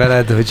történne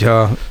veled,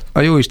 hogyha a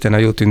jóisten, a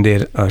jó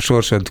tündér, a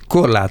sorsod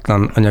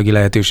korlátlan anyagi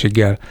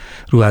lehetőséggel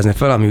ruházna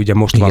fel, ami ugye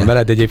most van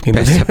veled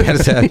egyébként.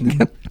 Persze.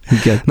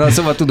 Igen. Na,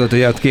 szóval tudod,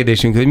 hogy a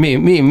kérdésünk, hogy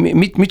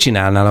mit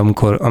csinálnál,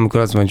 amikor azt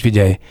mondod, hogy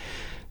figyelj,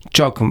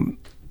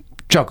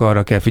 csak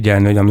arra kell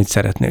figyelni, hogy amit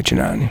szeretnél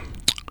csinálni.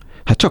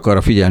 Hát csak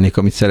arra figyelnék,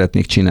 amit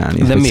szeretnék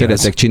csinálni. De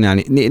szeretek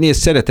csinálni.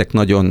 Szeretek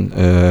nagyon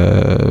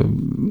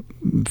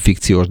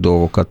fikciós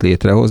dolgokat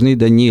létrehozni,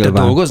 de nyilván... Te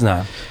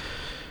dolgoznál?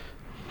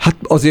 Hát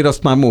azért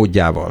azt már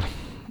módjával.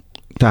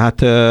 Tehát,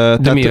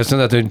 de mi azt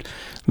mondod, hogy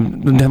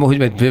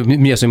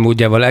mi az, hogy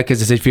módjával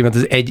elkezdesz egy filmet,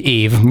 az 1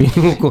 év.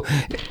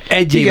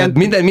 Egy évet,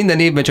 minden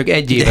évben csak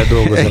 1 évet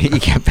dolgozok.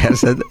 Igen,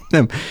 persze.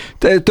 Nem.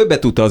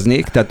 Többet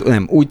utaznék, tehát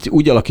nem,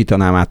 úgy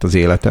alakítanám át az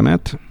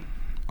életemet,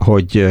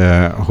 hogy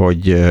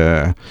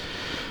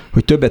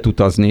többet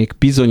utaznék,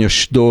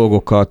 bizonyos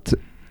dolgokat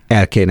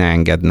el kéne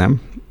engednem,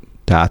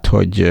 tehát,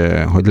 hogy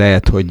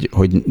lehet,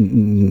 hogy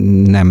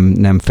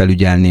nem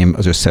felügyelném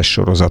az összes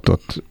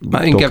sorozatot.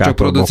 Már inkább csak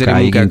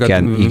produceri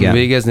munkákat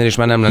végeznél, és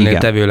már nem lennél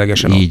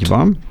tevőlegesen ott. Így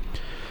van.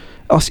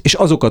 És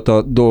azokat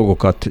a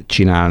dolgokat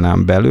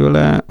csinálnám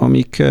belőle,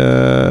 amik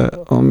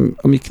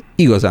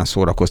igazán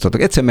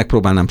szórakoztatok. Egyszer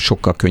megpróbálnám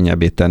sokkal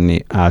könnyebbé tenni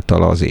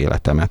általa az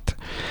életemet.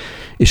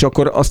 És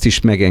akkor azt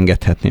is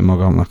megengedhetném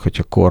magamnak,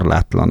 hogyha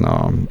korlátlan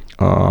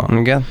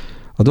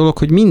a dolog,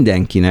 hogy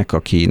mindenkinek,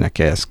 akinek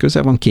ehhez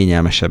köze van,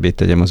 kényelmesebbé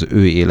tegyem az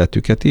ő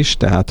életüket is,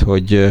 tehát,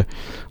 hogy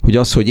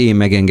az, hogy én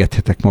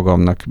megengedhetek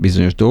magamnak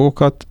bizonyos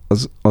dolgokat,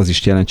 az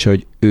is jelentse,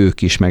 hogy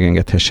ők is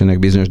megengedhessenek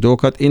bizonyos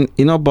dolgokat.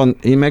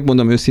 Én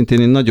megmondom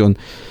őszintén,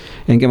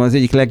 engem az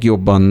egyik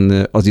legjobban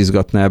az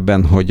izgatna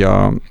ebben, hogy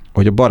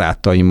a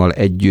barátaimmal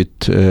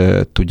együtt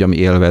tudjam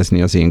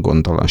élvezni az én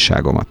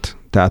gondtalanságomat.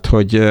 Tehát,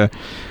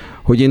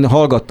 hogy én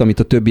hallgattam itt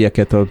a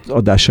többieket az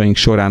adásaink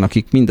során,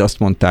 akik mind azt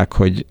mondták,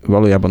 hogy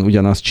valójában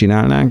ugyanazt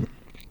csinálnánk.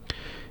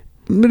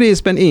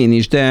 Részben én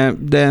is,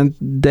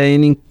 de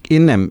én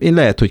nem. Én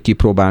lehet, hogy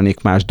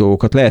kipróbálnék más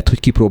dolgokat, lehet, hogy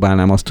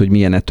kipróbálnám azt, hogy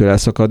milyen ettől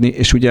elszakadni,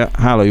 és ugye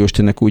hála jó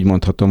Istennek úgy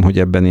mondhatom, hogy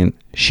ebben én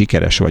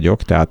sikeres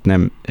vagyok, tehát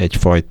nem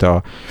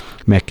egyfajta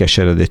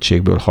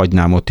megkeseredettségből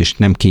hagynám ott, és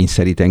nem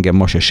kényszerít engem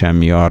ma se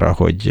semmi arra,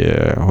 hogy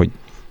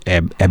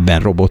ebben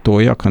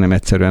robotoljak, hanem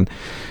egyszerűen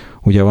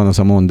ugye van az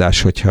a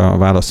mondás, hogyha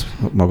válasz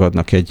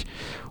magadnak egy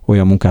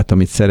olyan munkát,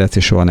 amit szeretsz,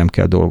 és soha nem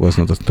kell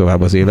dolgoznod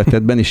tovább az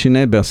életedben, és én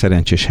ebben a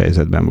szerencsés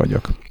helyzetben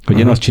vagyok. Hogy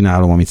én azt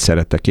csinálom, amit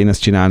szeretek. Én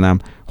ezt csinálnám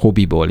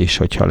hobbiból is,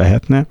 hogyha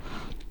lehetne.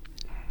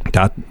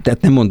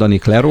 Tehát nem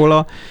mondanék le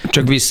róla.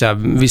 Csak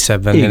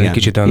visszavennél egy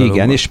kicsit a dologba.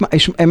 Igen,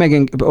 és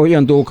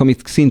olyan dolgok,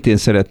 amit szintén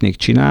szeretnék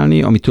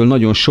csinálni, amitől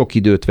nagyon sok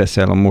időt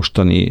veszel a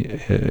mostani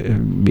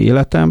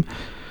életem,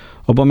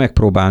 abban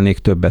megpróbálnék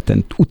többet,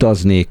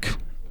 utaznék,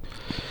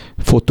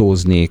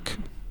 fotóznék,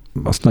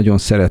 azt nagyon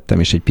szerettem,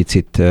 és egy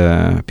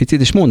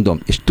picit, és mondom,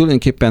 és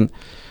tulajdonképpen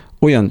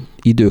olyan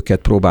időket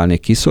próbálnék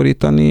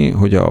kiszorítani,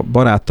 hogy a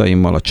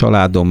barátaimmal, a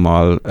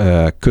családommal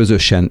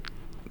közösen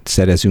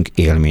szerezünk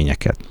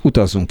élményeket.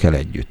 Utazzunk el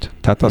együtt.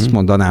 Tehát azt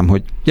mondanám,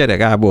 hogy gyere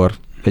Gábor,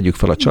 vegyük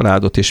fel a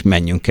családot, és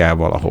menjünk el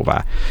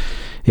valahová.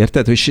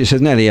 Érted? És ez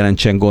ne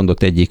jelentsen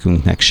gondot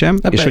egyikünknek sem.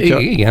 És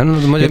igen,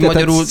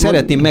 magyarul...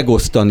 Szeretném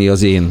megosztani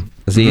az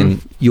én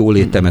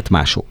jólétemet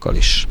másokkal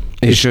is.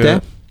 És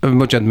te?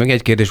 Bocsánat, meg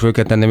egy kérdés föl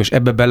kell tennem, és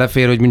ebbe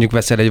belefér, hogy mondjuk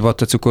veszel egy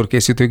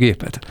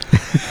vattacukorkészítőgépet?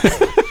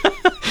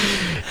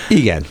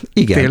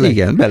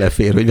 Igen,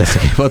 belefér, hogy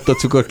veszek egy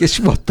vattacukorkészítőgépet, és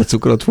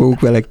vattacukrot fogunk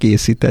vele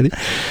készíteni.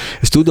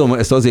 Ezt tudom,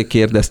 ezt azért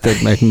kérdezted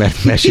meg,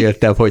 mert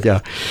meséltem, hogy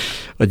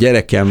a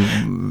gyerekem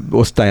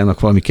osztályának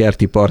valami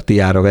kerti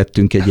partiára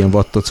vettünk egy ilyen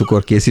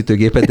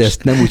vattacukorkészítőgépet, de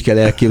ezt nem úgy kell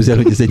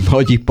elképzelni, hogy ez egy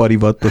nagyipari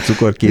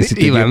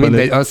vattacukorkészítőgép. Iván,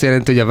 mindegy, azt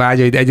jelenti, hogy a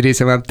vágyaid egy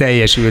része már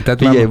teljesült. Tehát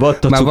figyelj,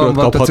 vattacukrot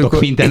kaphatok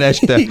minden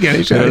este, igen,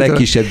 és a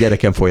legkisebb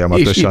gyerekem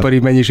folyamatosan. És ipari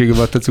mennyiségű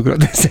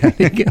vattacukrot eszel,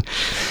 igen.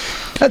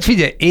 Hát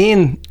figyelj,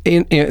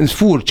 én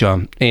furcsa,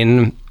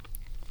 én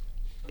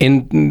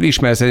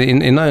ismersz,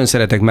 én nagyon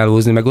szeretek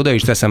melózni, meg oda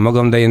is teszem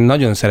magam, de én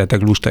nagyon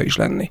szeretek lusta is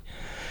lenni.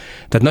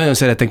 Tehát nagyon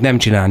szeretek nem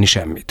csinálni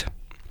semmit.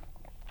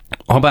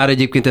 Habár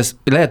egyébként ezt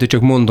lehet, hogy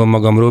csak mondom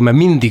magamról, mert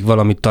mindig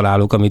valamit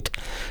találok,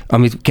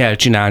 amit kell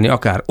csinálni,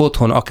 akár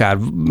otthon, akár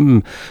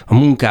a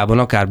munkában,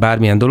 akár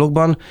bármilyen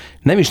dologban.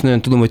 Nem is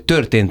nagyon tudom, hogy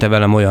történt-e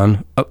velem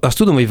olyan, azt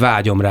tudom, hogy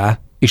vágyom rá,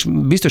 és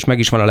biztos meg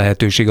is van a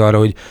lehetőség arra,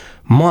 hogy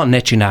ma ne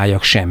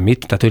csináljak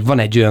semmit, tehát hogy van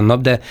egy olyan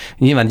nap, de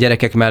nyilván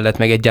gyerekek mellett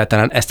meg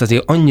egyáltalán ezt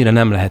azért annyira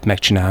nem lehet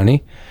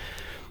megcsinálni.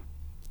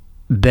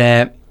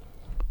 De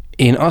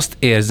én azt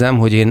érzem,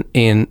 hogy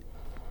én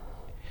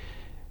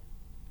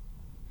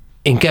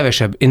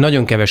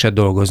nagyon keveset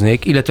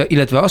dolgoznék,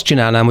 illetve azt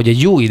csinálnám, hogy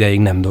egy jó ideig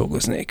nem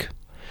dolgoznék.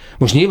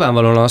 Most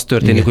nyilvánvalóan az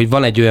történik, hogy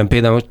van egy olyan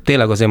példa, most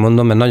tényleg azért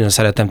mondom, mert nagyon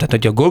szeretem, tehát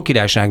hogy a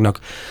Gólkirályságnak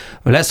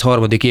lesz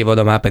 3.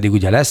 évada, már pedig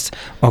ugye lesz,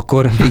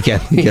 akkor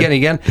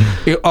igen.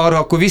 Arra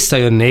akkor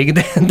visszajönnék,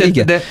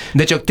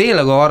 de csak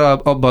tényleg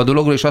abba a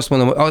dologról, és azt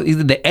mondom,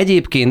 de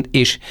egyébként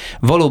és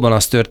valóban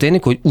az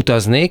történik, hogy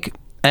utaznék,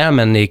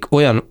 elmennék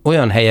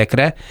olyan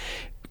helyekre,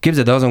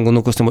 képzeld, de azon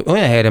gondolkoztam, hogy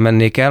olyan helyre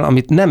mennék el,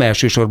 amit nem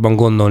elsősorban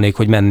gondolnék,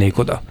 hogy mennék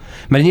oda.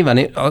 Mert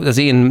nyilván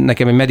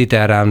nekem egy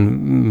mediterrán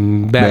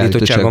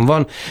beállítottságom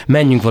van,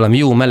 menjünk valami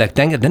jó meleg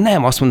tenger, de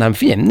nem, azt mondanám,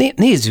 figyelj,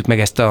 nézzük meg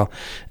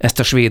ezt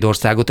a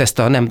Svédországot, ezt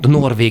a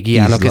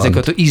Norvégiának,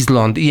 ezeket,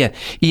 Izland,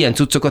 ilyen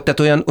cuccokat,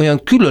 tehát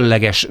olyan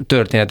különleges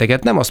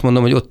történeteket. Nem azt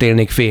mondom, hogy ott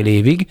élnék fél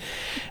évig,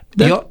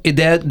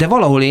 de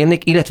valahol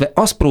élnék, illetve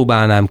azt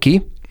próbálnám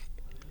ki,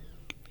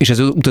 és ez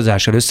az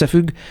utazással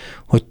összefügg,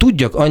 hogy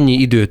tudjak annyi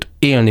időt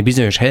élni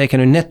bizonyos helyeken,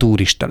 hogy ne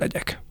turista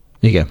legyek.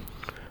 Igen.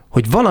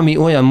 Hogy valami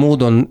olyan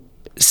módon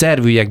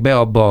szervüljek be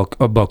abba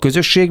a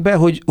közösségbe,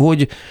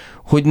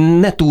 hogy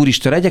ne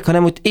turista legyek,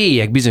 hanem hogy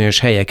éljek bizonyos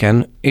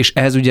helyeken, és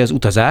ez ugye az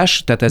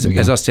utazás, tehát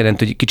ez azt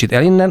jelenti, hogy kicsit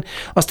el innen,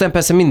 aztán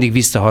persze mindig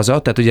visszahaza,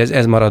 tehát ugye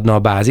ez maradna a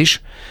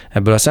bázis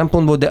ebből a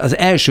szempontból, de az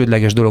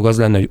elsődleges dolog az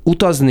lenne, hogy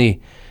utazni,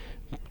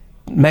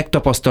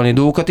 megtapasztalni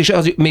dolgokat, és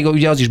még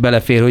ugye az is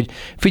belefér, hogy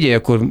figyelj,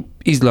 akkor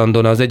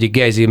Izlandon az egyik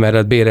gejzé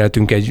mellett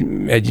béreltünk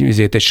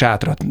egy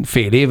sátrat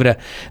fél évre,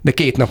 de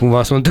 2 nap múlva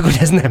azt mondtuk, hogy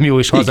ez nem jó,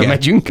 és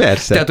hazamegyünk.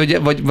 Persze. Tehát, hogy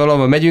vagy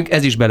valahol megyünk,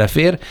 ez is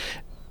belefér.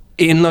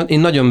 Én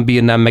nagyon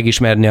bírnám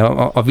megismerni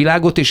a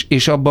világot,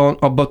 és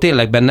abban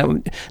tényleg benne,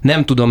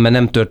 nem tudom, mert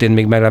nem történt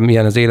még meg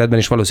milyen az életben,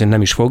 és valószínűleg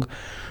nem is fog,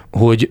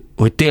 hogy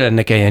tényleg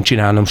ne kelljen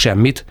csinálnom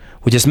semmit,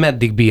 hogy ezt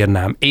meddig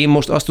bírnám. Én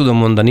most azt tudom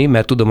mondani,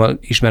 mert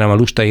ismerem a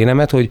lusta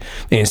énemet, hogy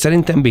én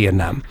szerintem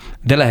bírnám,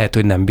 de lehet,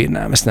 hogy nem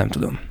bírnám, ezt nem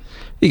tudom.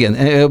 Igen,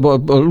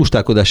 a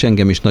lustálkodás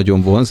engem is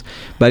nagyon vonz,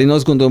 bár én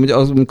azt gondolom, hogy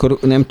amikor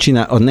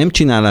nem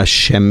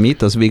csinálás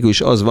semmit, az végül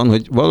is az van,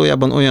 hogy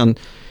valójában olyan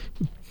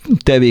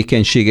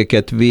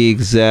tevékenységeket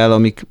végzel,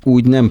 amik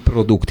úgy nem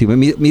produktív.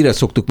 Mire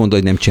szoktuk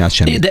mondani, hogy nem csinálsz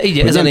semmit? De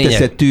igen, ez nem a lényeg.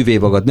 teszed tűvé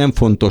magad, nem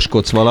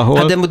fontoskodsz valahol.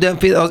 Hát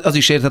de az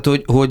is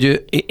érthető,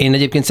 hogy én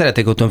egyébként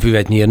szeretek otthon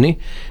füvet nyírni,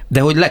 de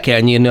hogy le kell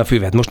nyírni a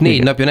füvet. Most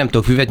 4 napja nem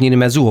tudok füvet nyírni,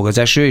 mert zuhog az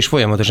eső, és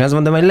folyamatosan ez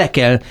van, de majd le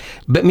kell,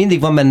 mindig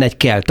van benne egy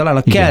kell. Talán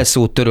a kell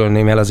szót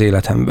törölném el az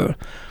életemből.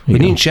 Hogy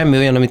nincs semmi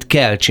olyan, amit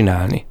kell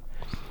csinálni,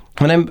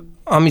 hanem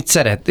amit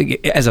szeret,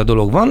 ez a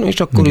dolog van, és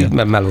akkor úgy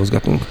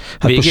mellózgatunk.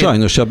 Hát most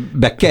sajnos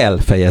be kell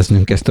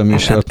fejeznünk ezt a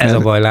műsort. Ez a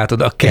baj,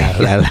 látod, a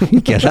kell.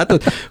 Igen,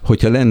 látod,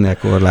 hogyha lenne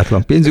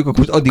korlátlan pénzünk, akkor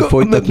most addig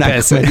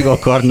folytatnánk, meddig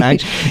akarnánk.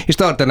 És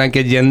tartanánk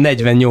egy ilyen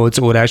 48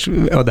 órás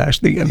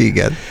adást, igen.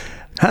 Igen.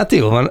 Hát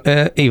jó van.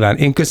 Iván,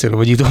 én köszönöm,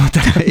 hogy itt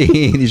voltál.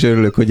 Én is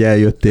örülök, hogy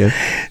eljöttél.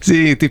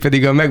 Ti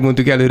pedig a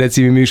Megmondtuk előre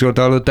című műsort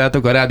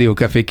hallottátok a Rádió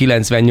Café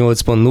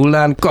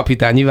 98.0-án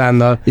Kapitány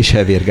Ivánnal. És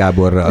Hevér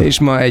Gáborral. És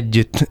ma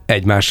együtt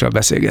egymással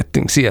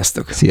beszélgettünk.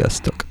 Sziasztok!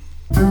 Sziasztok!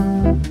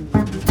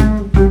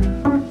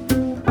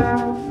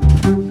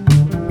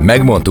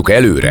 Megmondtuk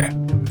előre.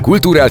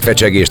 Kulturált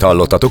fecsegést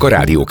hallottatok a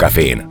Rádió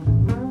Cafén.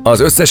 Az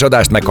összes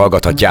adást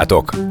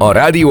meghallgathatjátok a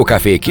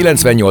rádiócafé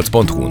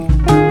 98.hu-n.